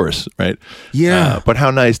 right? Yeah. But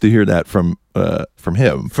how nice to hear that from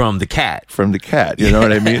him. From the cat. From the cat. You know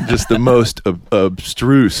what I mean? Just the most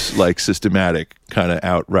abstruse, like systematic kind of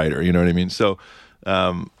outrighter. You know what I mean? So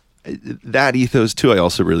that ethos too, I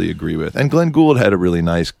also really agree with. And Glenn Gould had a really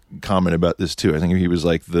nice comment about this too. I think he was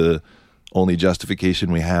like, the only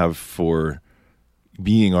justification we have for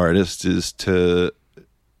being artists is to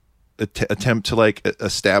attempt to like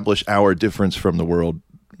establish our difference from the world,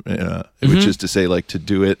 which is to say like to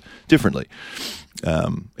do it differently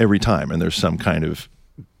every time. And there's some kind of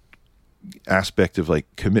aspect of like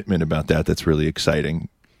commitment about that that's really exciting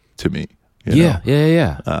to me. You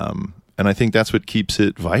know? And I think that's what keeps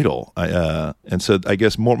it vital. And so I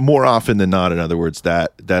guess more often than not, in other words,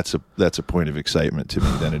 that's a point of excitement to me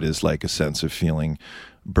than it is like a sense of feeling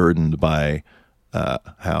burdened by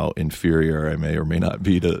how inferior I may or may not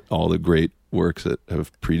be to all the great works that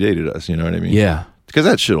have predated us. You know what I mean? Yeah. Because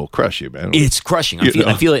that shit'll crush you, man. It's crushing.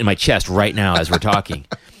 I feel it in my chest right now as we're talking.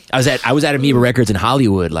 I was at Amoeba Records in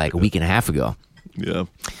Hollywood like a week and a half ago. Yeah.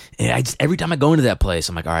 And every time I go into that place,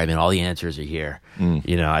 I'm like, all right, man, all the answers are here.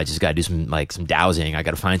 You know, I just got to do some dowsing. I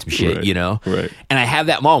got to find some shit, you know? Right. And I have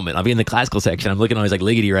that moment. I'll be in the classical section. I'm looking at all these like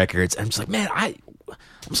Ligeti records. And I'm just like, man, I'm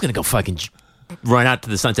just going to go fucking run out to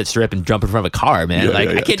the Sunset Strip and jump in front of a car, man.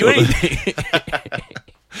 I can't do anything.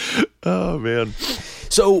 Oh, man.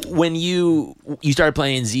 So when you started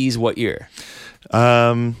playing Z's, what year?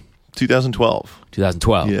 2012.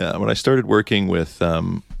 2012. Yeah, when I started working with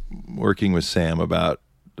Sam about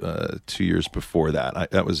 2 years before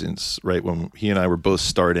that. That was right when he and I were both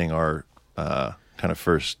starting our kind of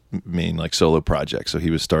first main like solo project. So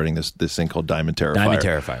he was starting this thing called Diamond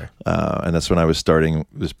Terrifier. And that's when I was starting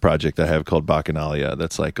this project I have called Bacchanalia.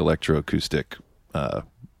 That's like electroacoustic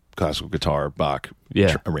classical guitar Bach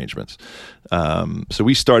arrangements. So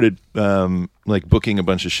we started like booking a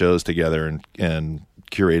bunch of shows together and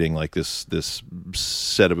curating like this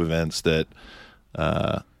set of events that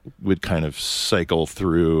would kind of cycle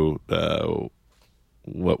through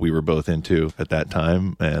what we were both into at that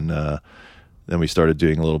time. And then we started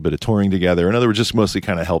doing a little bit of touring together. In other words, just mostly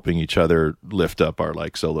kind of helping each other lift up our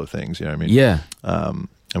like solo things. You know what I mean? Yeah. And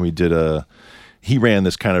we did he ran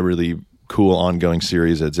this kind of really cool ongoing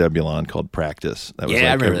series at Zebulon called Practice. That was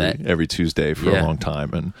I remember that. Every Tuesday for a long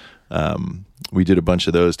time. And we did a bunch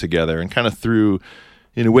of those together and kind of through,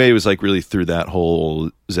 in a way, it was like really through that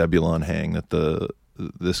whole Zebulon hang that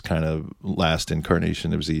this kind of last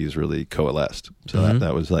incarnation of Z's really coalesced. So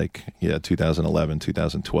that was like, 2011,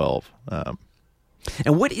 2012.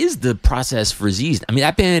 And what is the process for Z's? I mean,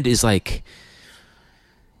 that band is like,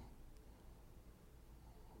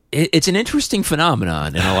 it's an interesting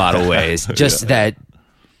phenomenon in a lot of ways. Just that,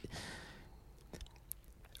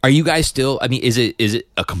 are you guys still, I mean, is it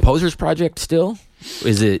a composer's project still?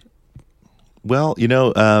 Is it? Well,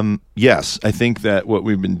 yes, I think that what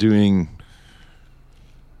we've been doing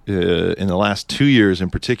in the last 2 years in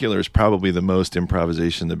particular is probably the most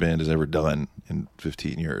improvisation the band has ever done in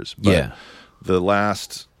 15 years. But the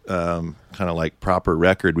last kind of like proper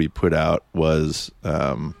record we put out was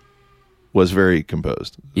very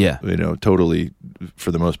composed. Yeah. Totally,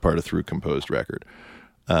 for the most part, a through composed record.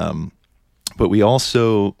 But we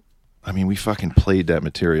also, we fucking played that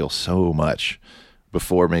material so much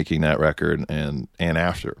before making that record and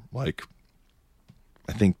after. Like,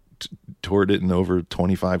 I think toured it in over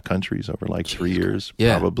 25 countries over like 3 years.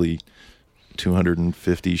 Yeah. Probably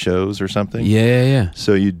 250 shows or something. Yeah.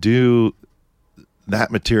 So you do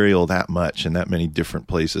that material that much in that many different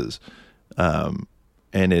places. And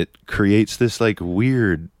it creates this like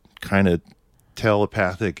weird kind of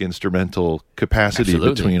telepathic instrumental capacity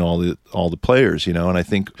between all the players, you know? And I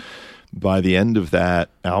think by the end of that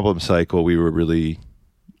album cycle, we were really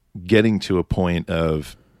getting to a point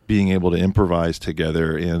of being able to improvise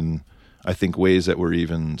together in, I think, ways that were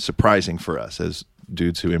even surprising for us as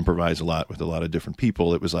dudes who improvise a lot with a lot of different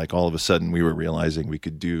people. It was like all of a sudden we were realizing we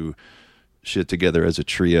could do shit together as a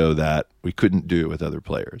trio that we couldn't do with other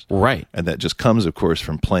players. Right. And that just comes, of course,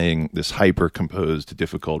 from playing this hyper-composed,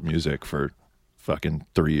 difficult music for fucking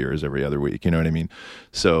 3 years every other week. You know what I mean?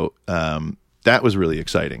 So that was really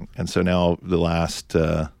exciting. And so now the last,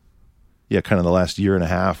 kind of the last year and a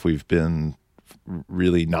half, we've been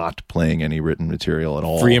really not playing any written material at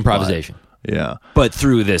all. Free improvisation. Yeah. But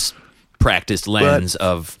through this practiced lens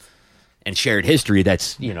of and shared history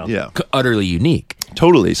that's, utterly unique.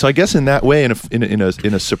 Totally. So I guess in that way, in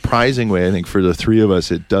a surprising way, I think for the three of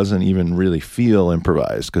us, it doesn't even really feel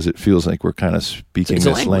improvised because it feels like we're kind of speaking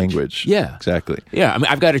this language. Yeah, exactly. Yeah, I mean,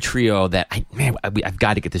 I've got a trio that I've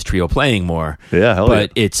got to get this trio playing more. Yeah,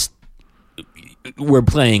 but we're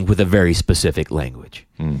playing with a very specific language,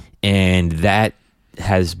 and that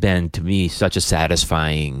has been to me such a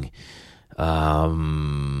satisfying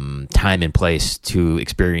time and place to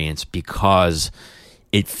experience because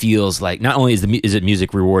it feels like not only is it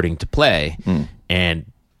music rewarding to play and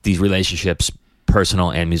these relationships, personal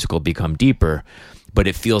and musical, become deeper, but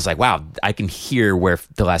it feels like, wow, I can hear where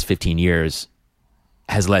the last 15 years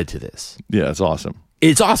has led to this. Yeah, it's awesome.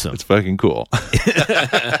 It's awesome. It's fucking cool.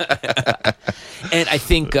 And I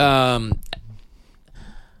think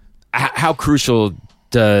how crucial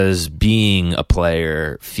does being a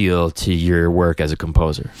player feel to your work as a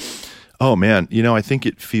composer? Oh man, I think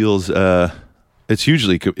it feels it's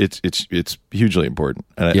hugely important,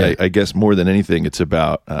 and I guess more than anything, it's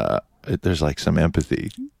about there's like some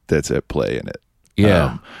empathy that's at play in it.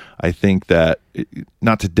 Yeah, I think that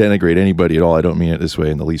not to denigrate anybody at all, I don't mean it this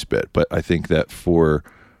way in the least bit, but I think that for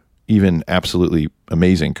even absolutely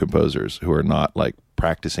amazing composers who are not like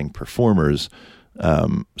practicing performers.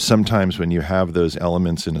 Sometimes when you have those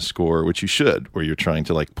elements in a score, which you should, where you're trying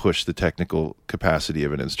to like push the technical capacity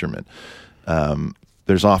of an instrument,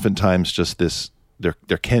 there's oftentimes just this, there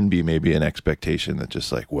can be maybe an expectation that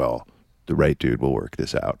just like, well, the right dude will work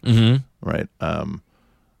this out. Right.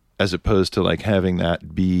 As opposed to like having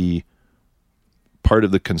that be part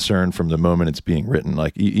of the concern from the moment it's being written.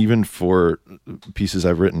 Like even for pieces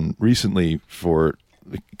I've written recently for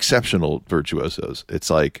exceptional virtuosos,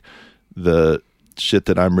 it's like the shit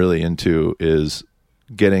that I'm really into is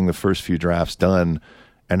getting the first few drafts done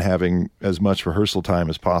and having as much rehearsal time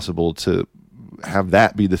as possible to have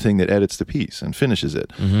that be the thing that edits the piece and finishes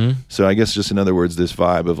it. So I guess just in other words, this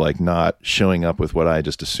vibe of like not showing up with what I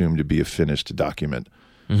just assumed to be a finished document,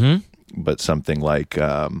 but something like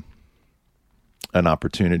an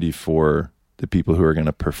opportunity for the people who are going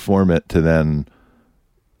to perform it to then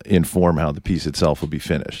inform how the piece itself will be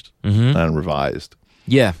finished and revised.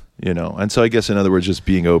 Yeah. And so I guess in other words, just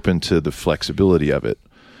being open to the flexibility of it,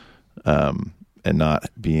 and not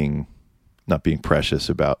being precious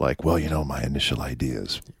about like, well, my initial idea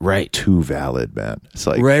is too valid, man. It's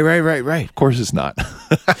like, right. Of course it's not.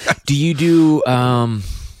 Do you do,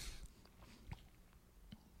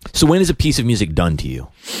 so when is a piece of music done to you?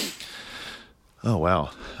 Oh, wow.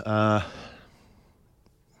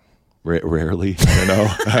 Rarely,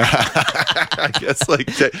 I guess like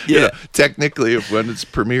technically when it's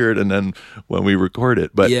premiered and then when we record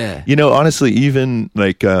it, but honestly, even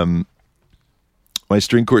like my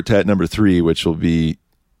string quartet number 3, which will be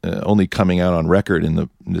only coming out on record in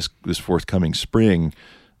this forthcoming spring.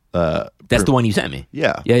 That's the one you sent me.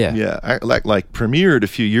 Yeah. I premiered a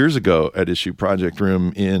few years ago at Issue Project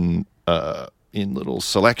Room in little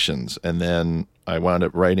selections, and then I wound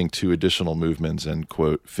up writing 2 additional movements and,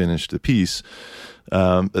 quote, finished the piece.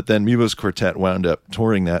 But then Mubos Quartet wound up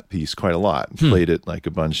touring that piece quite a lot. Played it like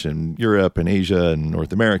a bunch in Europe and Asia and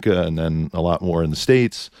North America, and then a lot more in the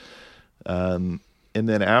States. And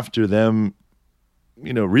then after them,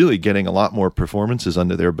 really getting a lot more performances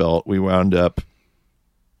under their belt, we wound up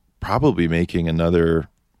probably making another,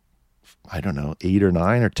 8 or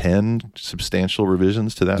 9 or 10 substantial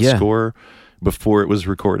revisions to that score before it was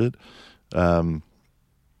recorded. And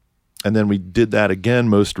then we did that again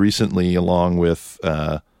most recently along with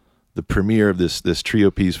the premiere of this trio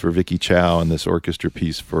piece for Vicky Chow and this orchestra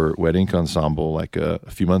piece for Wet Ink Ensemble like a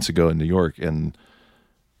few months ago in New York. And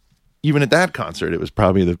even at that concert, it was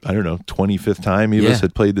probably the 25th time Mubos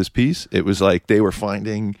had played this piece. It was like they were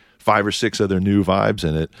finding 5 or 6 other new vibes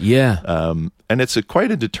in it. Yeah. And it's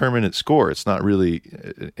quite a determinate score. It's not really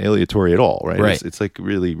aleatory at all, right? Right. It's like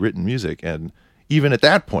really written music. And even at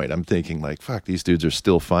that point, I'm thinking like, fuck, these dudes are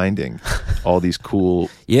still finding all these cool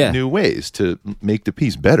new ways to make the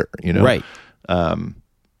piece better, you know? Right.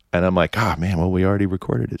 And I'm like, man, well, we already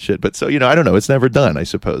recorded it, shit. But so, I don't know. It's never done, I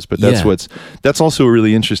suppose. But that's also a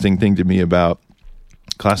really interesting thing to me about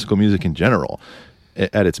classical music in general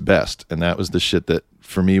at its best. And that was the shit that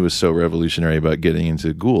for me was so revolutionary about getting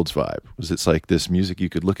into Gould's vibe. Was it's like this music you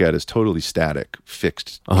could look at as totally static,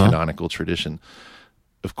 fixed, canonical tradition.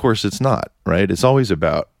 Of course it's not, right? It's always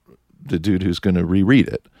about the dude who's going to reread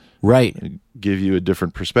it. Right. Give you a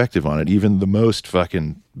different perspective on it. Even the most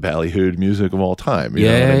fucking ballyhooed music of all time. You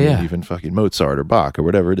know what I mean? Even fucking Mozart or Bach or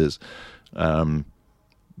whatever it is. To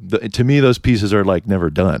me, those pieces are like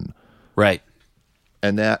never done. Right.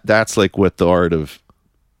 And that's like what the art of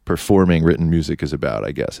performing written music is about,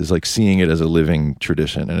 I guess. Is like seeing it as a living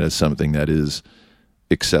tradition and as something that is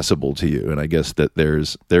accessible to you. And I guess that there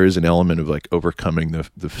is an element of like overcoming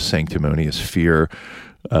the sanctimonious fear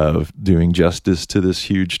of doing justice to this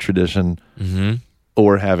huge tradition,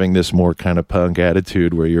 or having this more kind of punk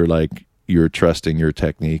attitude where you're trusting your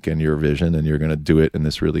technique and your vision and you're going to do it in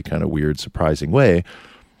this really kind of weird, surprising way.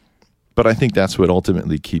 But I think that's what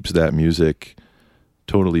ultimately keeps that music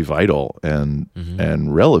totally vital and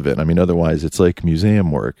relevant. I mean, otherwise it's like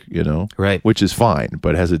museum work, right? Which is fine,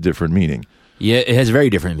 but has a different meaning. Yeah, it has a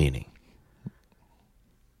very different meaning.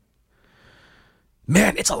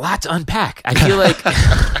 Man, it's a lot to unpack. I feel like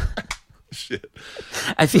shit.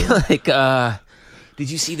 I feel like did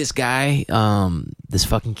you see this guy, this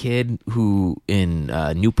fucking kid who in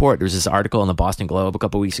Newport, there was this article in the Boston Globe a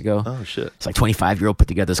couple weeks ago. Oh shit. It's like 25-year-old put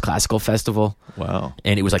together this classical festival. Wow.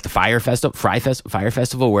 And it was like the Fire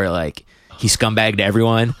Festival where like he scumbagged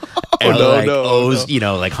everyone and owes,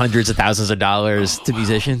 like hundreds of thousands of dollars to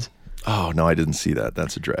musicians. Oh, no, I didn't see that.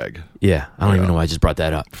 That's a drag. Yeah, I don't even know why I just brought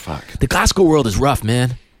that up. Fuck. The classical world is rough,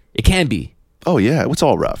 man. It can be. Oh, yeah. It's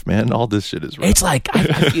all rough, man. All this shit is rough. It's like,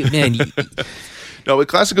 I feel, man. No, with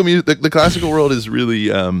classical music, the classical world is really,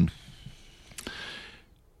 that's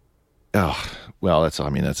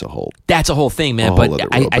a whole... That's a whole thing, man.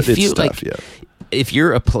 But I feel like if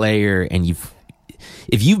you're a player and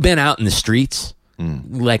if you've been out in the streets,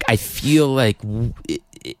 like I feel like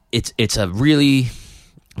it's a really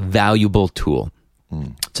valuable tool.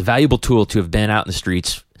 It's a valuable tool to have been out in the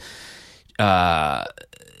streets for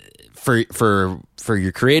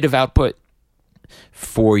your creative output,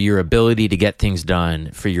 for your ability to get things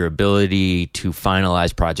done, for your ability to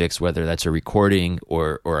finalize projects, whether that's a recording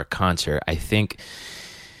or a concert. I think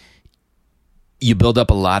you build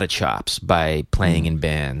up a lot of chops by playing in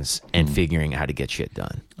bands and figuring out how to get shit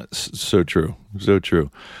done. So true. So true.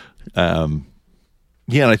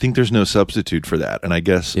 Yeah, and I think there's no substitute for that. And I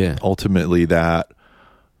guess ultimately that,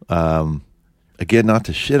 again, not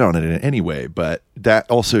to shit on it in any way, but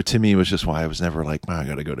that also to me was just why I was never like, I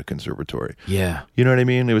got to go to conservatory. Yeah. You know what I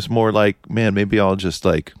mean? It was more like, man, maybe I'll just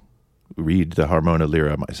like read the Harmonia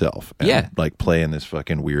Lyra myself. And like play in this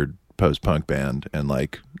fucking weird post-punk band and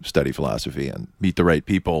like study philosophy and meet the right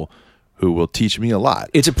people who will teach me a lot.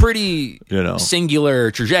 It's a pretty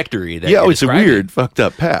singular trajectory. That it's a weird, fucked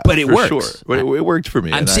up path. But it works. Sure. It worked for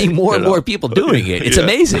me. I'm seeing more and more people doing it. It's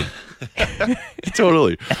amazing.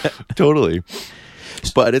 Totally.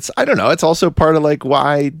 But it's, I don't know, it's also part of like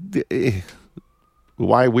why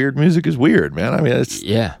weird music is weird, man. I mean, it's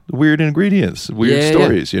weird ingredients, weird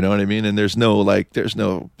stories, you know what I mean? And there's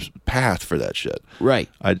no path for that shit. Right.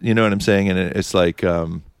 You know what I'm saying? And it's like,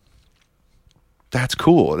 that's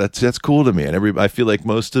cool. That's cool to me. And I feel like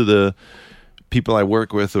most of the people I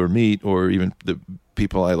work with or meet, or even the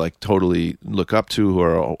people I like totally look up to who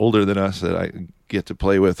are older than us that I get to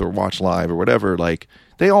play with or watch live or whatever, like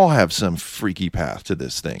they all have some freaky path to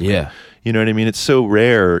this thing. Yeah. Right? You know what I mean? It's so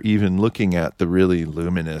rare even looking at the really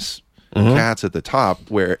luminous cats at the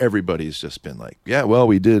top where everybody's just been like, yeah, well,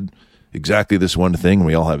 we did exactly this one thing and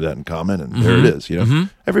we all have that in common and there it is, you know?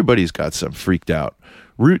 Everybody's got some freaked out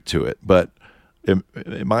root to it, but in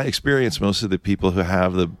my experience, most of the people who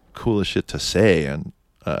have the coolest shit to say and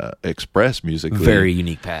express musically, very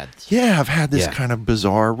unique paths. Yeah, I've had this kind of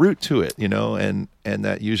bizarre route to it, you know, and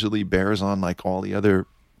that usually bears on like all the other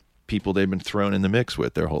people they've been thrown in the mix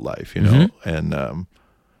with their whole life, you know, and I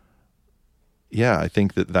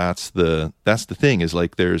think that's the thing is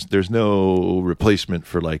like there's no replacement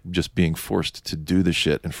for like just being forced to do the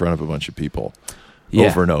shit in front of a bunch of people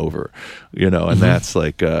over and over, you know, and that's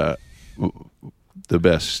like the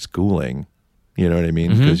best schooling, You know what I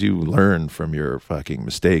mean? Because you learn from your fucking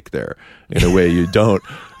mistake there in a way you don't,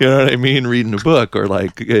 you know what I mean? Reading a book or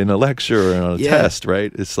like in a lecture or on a test,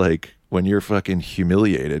 right? It's like when you're fucking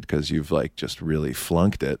humiliated because you've like just really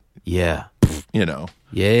flunked it. Yeah. You know?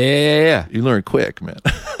 Yeah. You learn quick, man.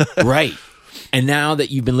 Right. And now that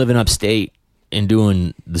you've been living upstate and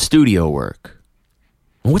doing the studio work,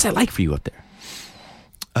 what's that like for you up there?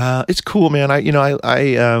 It's cool, man.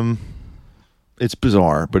 It's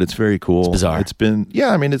bizarre, but it's very cool. It's bizarre. It's been,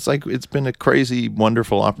 it's been a crazy,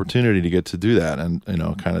 wonderful opportunity to get to do that. And,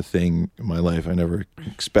 kind of thing in my life I never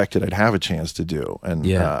expected I'd have a chance to do. And,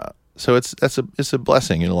 so it's a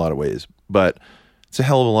blessing in a lot of ways, but it's a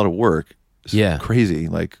hell of a lot of work. It's crazy.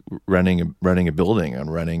 Like running a building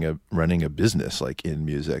and running a business like in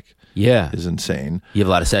music. Yeah. Is insane. You have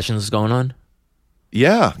a lot of sessions going on?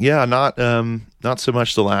 Yeah. Not so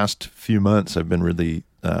much the last few months. I've been really,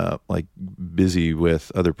 busy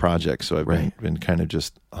with other projects, so I've been kind of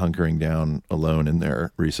just hunkering down alone in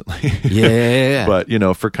there recently. Yeah. But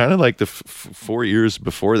for kind of like the 4 years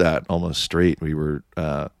before that, almost straight, we were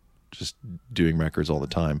just doing records all the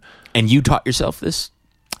time. And you taught yourself this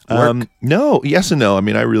work? No, yes and no. I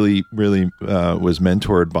mean, I really was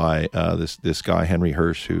mentored by this guy Henry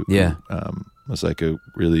Hirsch, who was like a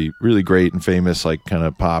really, really great and famous like kind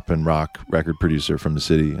of pop and rock record producer from the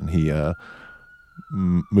city, and he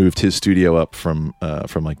moved his studio up from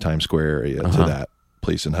like Times Square area to that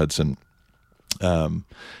place in Hudson, and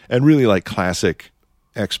really like classic,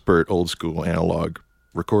 expert, old school analog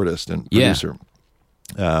recordist and producer.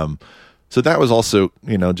 So that was also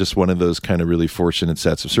just one of those kind of really fortunate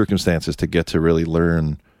sets of circumstances to get to really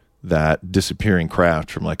learn that disappearing craft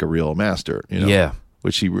from like a real master.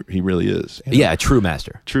 Which he really is. Yeah, a true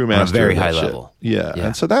master. True master. On a very high level. Yeah.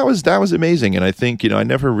 And so that was amazing. And I think, I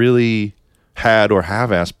never really had or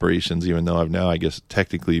have aspirations, even though I've now, I guess,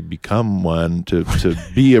 technically become one to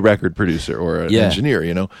be a record producer or an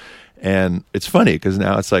engineer, And it's funny because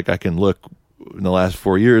now it's like I can look in the last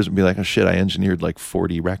 4 years and be like, oh shit, I engineered like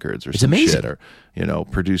 40 records or some shit, or,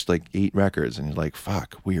 produced like 8 records. And you're like,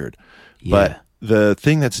 fuck, weird. Yeah. But the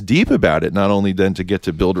thing that's deep about it, not only then to get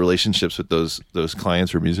to build relationships with those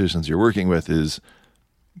clients or musicians you're working with, is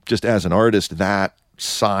just as an artist, that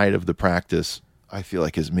side of the practice, I feel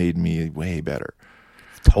like has made me way better.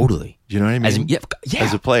 Totally. You know what I mean?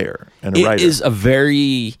 As a player and a writer. It is a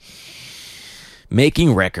very...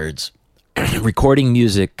 Making records, recording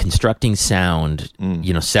music, constructing sound,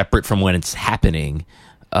 separate from when it's happening.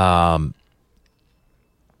 I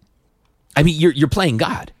mean, you're playing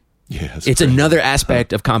God. Yeah, it's another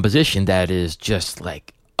aspect of composition that is just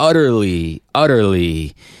like utterly. I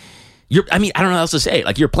don't know how else to say it.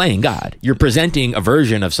 Like, you're playing God. You're presenting a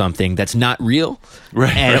version of something that's not real,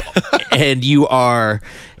 right? And you are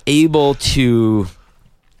able to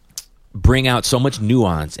bring out so much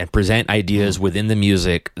nuance and present ideas within the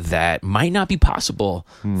music that might not be possible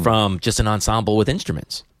from just an ensemble with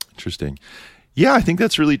instruments. Interesting. Yeah, I think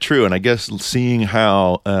that's really true. And I guess seeing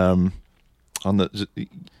how the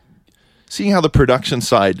production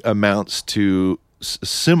side amounts to a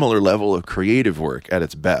similar level of creative work at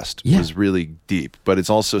its best was really deep. But it's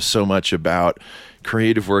also so much about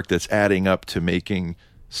creative work that's adding up to making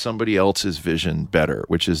somebody else's vision better,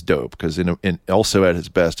 which is dope. Because in also at its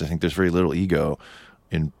best, I think there's very little ego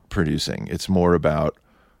in producing. It's more about,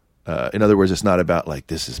 in other words, it's not about like,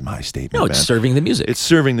 this is my statement. No, it's serving the music. It's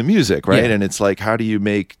serving the music, right? Yeah. And it's like, how do you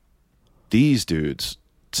make these dudes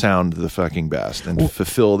sound the fucking best and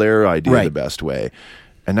fulfill their idea the best way?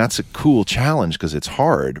 And that's a cool challenge because it's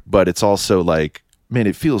hard, but it's also like, man,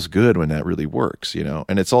 it feels good when that really works,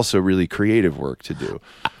 and it's also really creative work to do.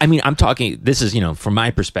 I mean, I'm talking, this is, from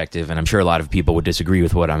my perspective, and I'm sure a lot of people would disagree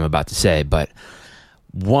with what I'm about to say, but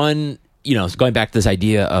one, going back to this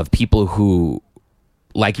idea of people who,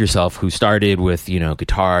 like yourself, who started with,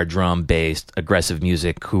 guitar, drum, bass, aggressive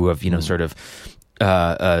music, who have, sort of, who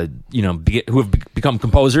have become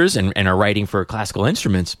composers and are writing for classical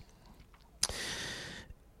instruments.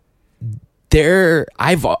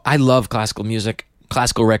 I love classical music.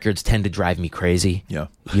 Classical records tend to drive me crazy. Yeah.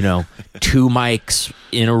 2 mics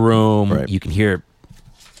in a room. Right. You can hear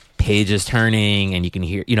pages turning and you can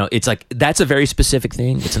hear, it's like, that's a very specific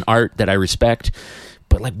thing. It's an art that I respect.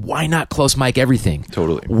 But like, why not close mic everything?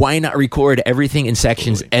 Totally. Why not record everything in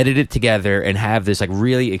sections, edit it together, and have this like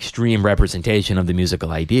really extreme representation of the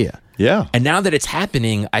musical idea? Yeah. And now that it's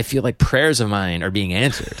happening, I feel like prayers of mine are being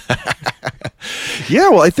answered. Yeah,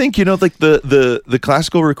 well, I think like the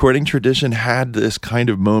classical recording tradition had this kind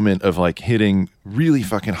of moment of like hitting really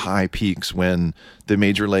fucking high peaks when the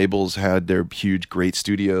major labels had their huge, great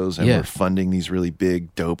studios and were funding these really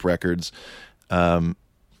big, dope records.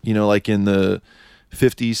 like in the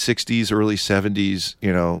 50s, 60s, early 70s,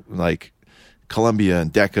 like Columbia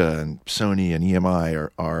and Decca and Sony and EMI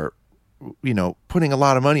are putting a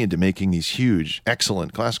lot of money into making these huge,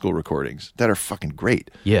 excellent classical recordings that are fucking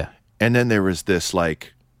great. Yeah. And then there was this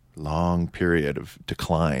like long period of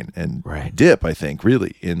decline and Right. dip, I think,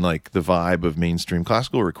 really, in like the vibe of mainstream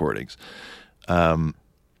classical recordings. And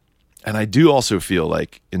I do also feel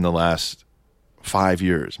like in the last 5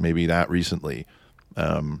 years, maybe that recently,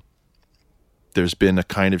 there's been a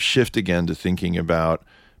kind of shift again to thinking about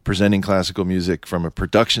presenting classical music from a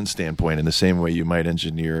production standpoint in the same way you might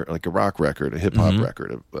engineer like a rock record, a hip hop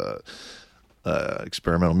record,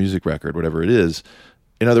 experimental music record, whatever it is.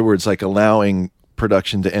 In other words, like allowing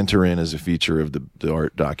production to enter in as a feature of the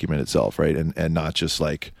art document itself, right? And not just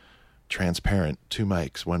like transparent, 2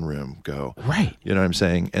 mics, 1 room, go. Right. You know what I'm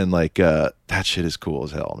saying? And like that shit is cool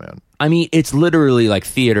as hell, man. I mean, it's literally like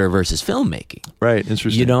theater versus filmmaking. Right.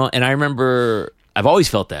 Interesting. And I remember I've always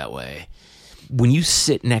felt that way. When you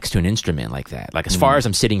sit next to an instrument like that, like as far as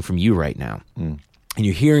I'm sitting from you right now, and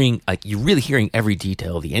you're hearing, like you're really hearing every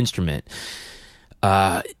detail of the instrument,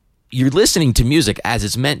 you're listening to music as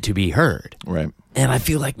it's meant to be heard. Right. And I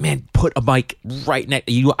feel like, man, put a mic right next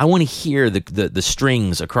you. I want to hear the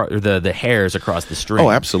strings across, or the hairs across the string. Oh,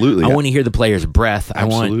 absolutely. I want to hear the player's breath.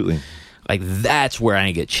 Absolutely. Like that's where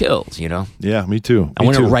I get chills, Yeah, me too. I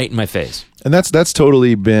want it right in my face. And that's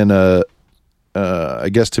totally been I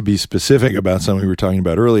guess to be specific about something we were talking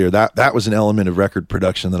about earlier, that was an element of record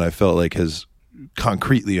production that I felt like has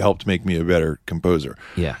concretely helped make me a better composer.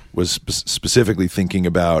 Yeah. Was specifically thinking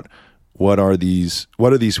about what are these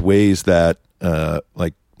ways that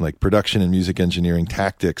like production and music engineering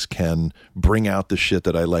tactics can bring out the shit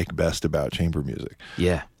that I like best about chamber music.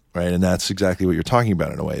 Yeah. Right. And that's exactly what you're talking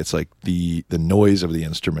about in a way. It's like the noise of the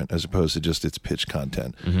instrument as opposed to just its pitch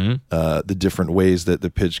content. The different ways that the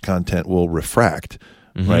pitch content will refract,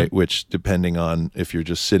 right? Which, depending on if you're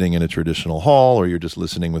just sitting in a traditional hall or you're just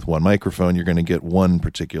listening with one microphone, you're going to get one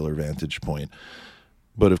particular vantage point.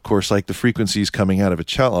 But of course, like the frequencies coming out of a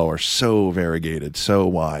cello are so variegated, so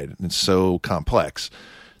wide, and so complex.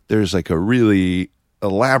 There's like a really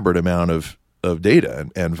elaborate amount of data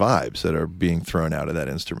and vibes that are being thrown out of that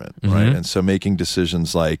instrument, right? And so making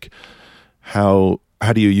decisions like how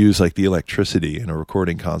do you use like the electricity in a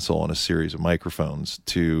recording console on a series of microphones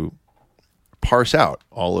to parse out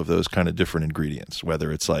all of those kind of different ingredients,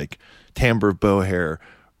 whether it's like timbre of bow hair,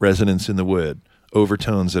 resonance in the wood,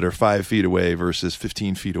 overtones that are 5 feet away versus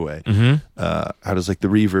 15 feet away. How does like the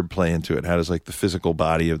reverb play into it? How does like the physical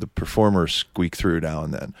body of the performer squeak through now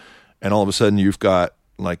and then? And all of a sudden you've got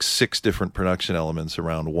like 6 different production elements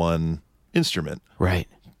around one instrument. Right.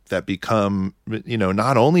 That become,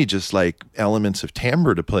 not only just like elements of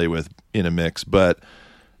timbre to play with in a mix, but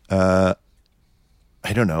I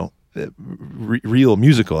don't know, real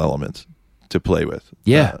musical elements to play with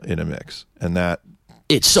in a mix. And that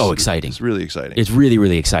it's so exciting. It's really exciting. It's really,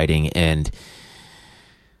 really exciting. And,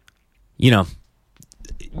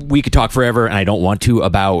 we could talk forever, and I don't want to,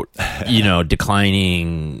 about,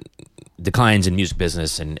 declines in music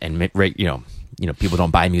business and people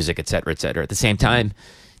don't buy music, et cetera, et cetera. At the same time,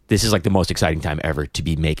 this is like the most exciting time ever to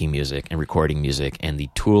be making music and recording music, and the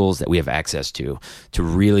tools that we have access to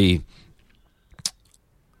really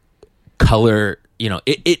color.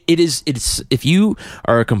 It's if you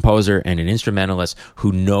are a composer and an instrumentalist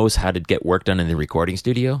who knows how to get work done in the recording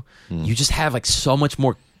studio, you just have like so much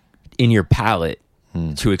more in your palette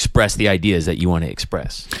to express the ideas that you want to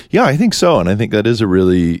express. Yeah, I think so. And I think that is a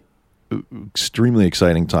really extremely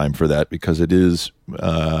exciting time for that, because it is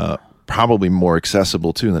probably more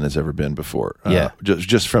accessible too than it's ever been before.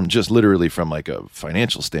 Just literally from like a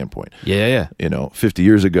financial standpoint. 50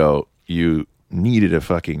 years ago, you needed a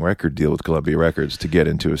fucking record deal with Columbia Records to get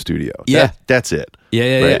into a studio. That's it.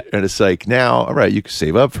 Right? And it's like now, all right, you can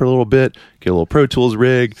save up for a little bit, get a little Pro Tools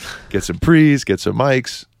rig, get some pre's, get some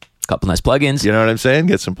mics, a couple nice plugins. You know what I'm saying?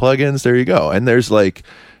 Get some plugins. There you go. And there's like,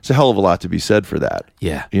 it's a hell of a lot to be said for that.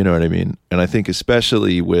 Yeah. You know what I mean? And I think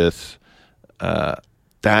especially with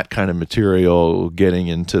that kind of material getting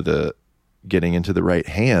into the right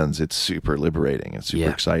hands, it's super liberating and super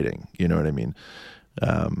exciting. You know what I mean?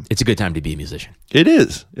 It's a good time to be a musician. It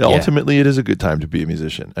is. Ultimately, it is a good time to be a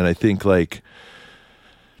musician. And I think like,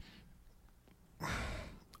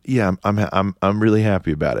 I'm really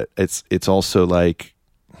happy about it. It's also like,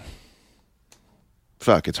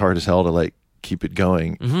 fuck, it's hard as hell to like keep it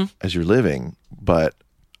going as you're living, but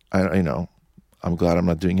I'm glad I'm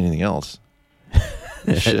not doing anything else.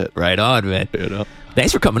 Shit. Right on, man.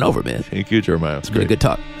 Thanks for coming over, man. Thank you, Jeremiah. It's been a good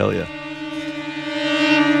talk. Hell yeah.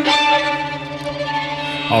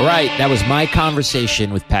 All right, that was my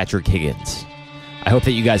conversation with Patrick Higgins. I hope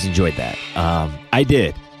that you guys enjoyed that. I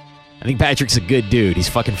did. I think Patrick's a good dude. He's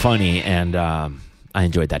fucking funny, and I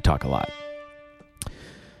enjoyed that talk a lot.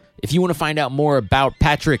 If you want to find out more about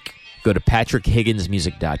Patrick, go to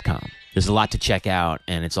patrickhigginsmusic.com. There's a lot to check out,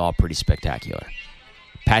 and it's all pretty spectacular.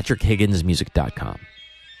 patrickhigginsmusic.com.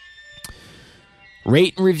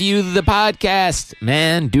 Rate and review the podcast,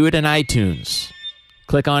 man. Do it in iTunes.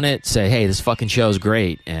 Click on it, say, hey, this fucking show is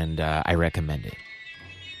great, and I recommend it.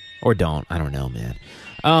 Or don't. I don't know, man.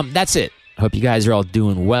 That's it. Hope you guys are all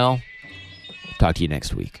doing well. Talk to you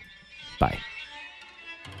next week. Bye.